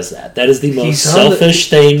if he does that. That is the most selfish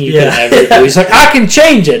thing you can ever do. He's like, I can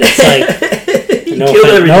change it. It's like,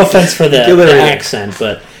 no offense for the accent,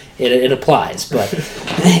 but it applies. But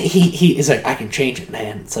he's like, I can change it,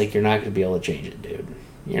 man. It's like, you're not going to be able to change it, dude.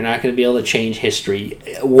 You're not going to be able to change history.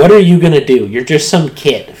 What are you going to do? You're just some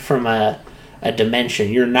kid from a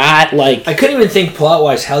dimension. You're not like... I couldn't even think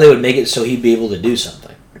plot-wise how they would make it so he'd be able to do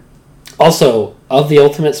something. Also, of the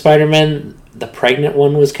Ultimate Spider-Man, the pregnant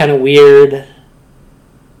one was kind of weird.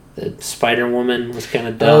 The Spider-Woman was kind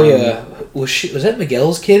of dumb. Oh, yeah. Was that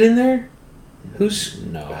Miguel's kid in there?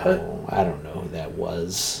 No, I don't know who that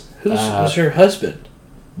was. Was her husband?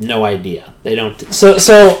 No idea. They don't...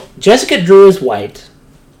 So, Jessica Drew is white.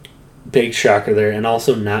 Big shocker there. And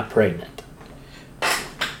also not pregnant.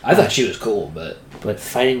 I thought she was cool, but... but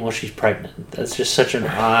fighting while she's pregnant. That's just such an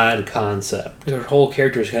odd concept. Her whole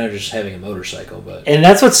character is kind of just having a motorcycle, but... And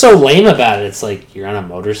that's what's so lame about it. It's like, you're on a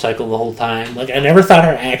motorcycle the whole time. Like, I never thought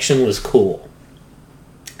her action was cool.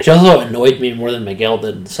 She also annoyed me more than Miguel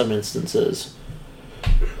did in some instances.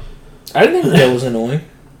 I didn't think Miguel was annoying.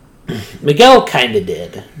 Miguel kind of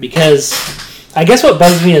did, because I guess what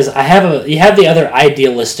bugs me is you have the other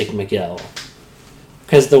idealistic Miguel.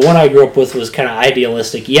 Because the one I grew up with was kind of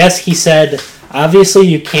idealistic. Yes, he said, obviously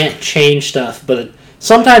you can't change stuff, but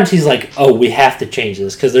sometimes he's like, oh, we have to change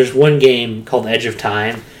this. Because there's one game called Edge of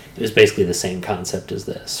Time. It was basically the same concept as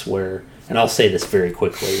this, where, and I'll say this very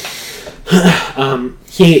quickly,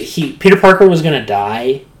 Peter Parker was going to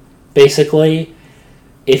die, basically,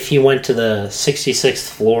 if he went to the 66th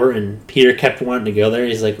floor, and Peter kept wanting to go there.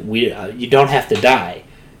 He's like, you don't have to die.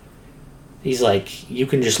 He's like, you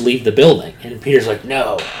can just leave the building. And Peter's like,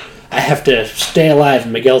 no, I have to stay alive.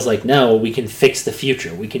 And Miguel's like, no, we can fix the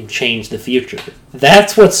future. We can change the future.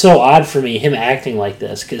 That's what's so odd for me, him acting like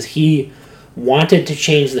this, because he wanted to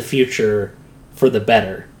change the future for the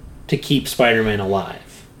better, to keep Spider-Man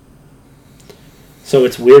alive. So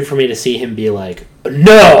it's weird for me to see him be like,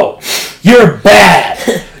 no, you're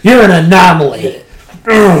bad. You're an anomaly.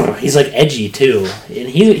 He's like edgy too, and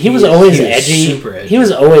he was always edgy. Super edgy. He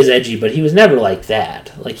was always edgy, but he was never like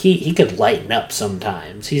that. Like he could lighten up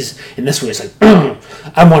sometimes. He's in this one. He's like,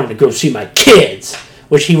 I wanted to go see my kids,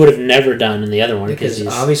 which he would have never done in the other one because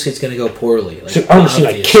obviously it's going to go poorly. Like, so, I want to see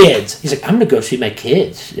my kids. He's like, I'm going to go see my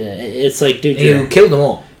kids. It's like, dude, you killed them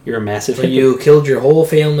all. You're a massive. So you killed your whole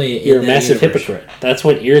family. You're a massive hypocrite. That's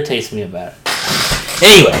what irritates me about it.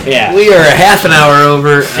 Anyway, yeah, we are a half an hour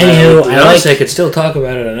over. Anywho, I could still talk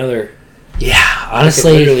about it another. Yeah, honestly,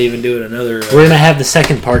 I could literally even do it another. We're gonna have the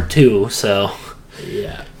second part too, so.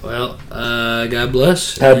 Yeah. Well, God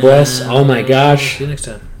bless. God bless. Oh my gosh. See you next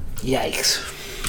time. Yikes.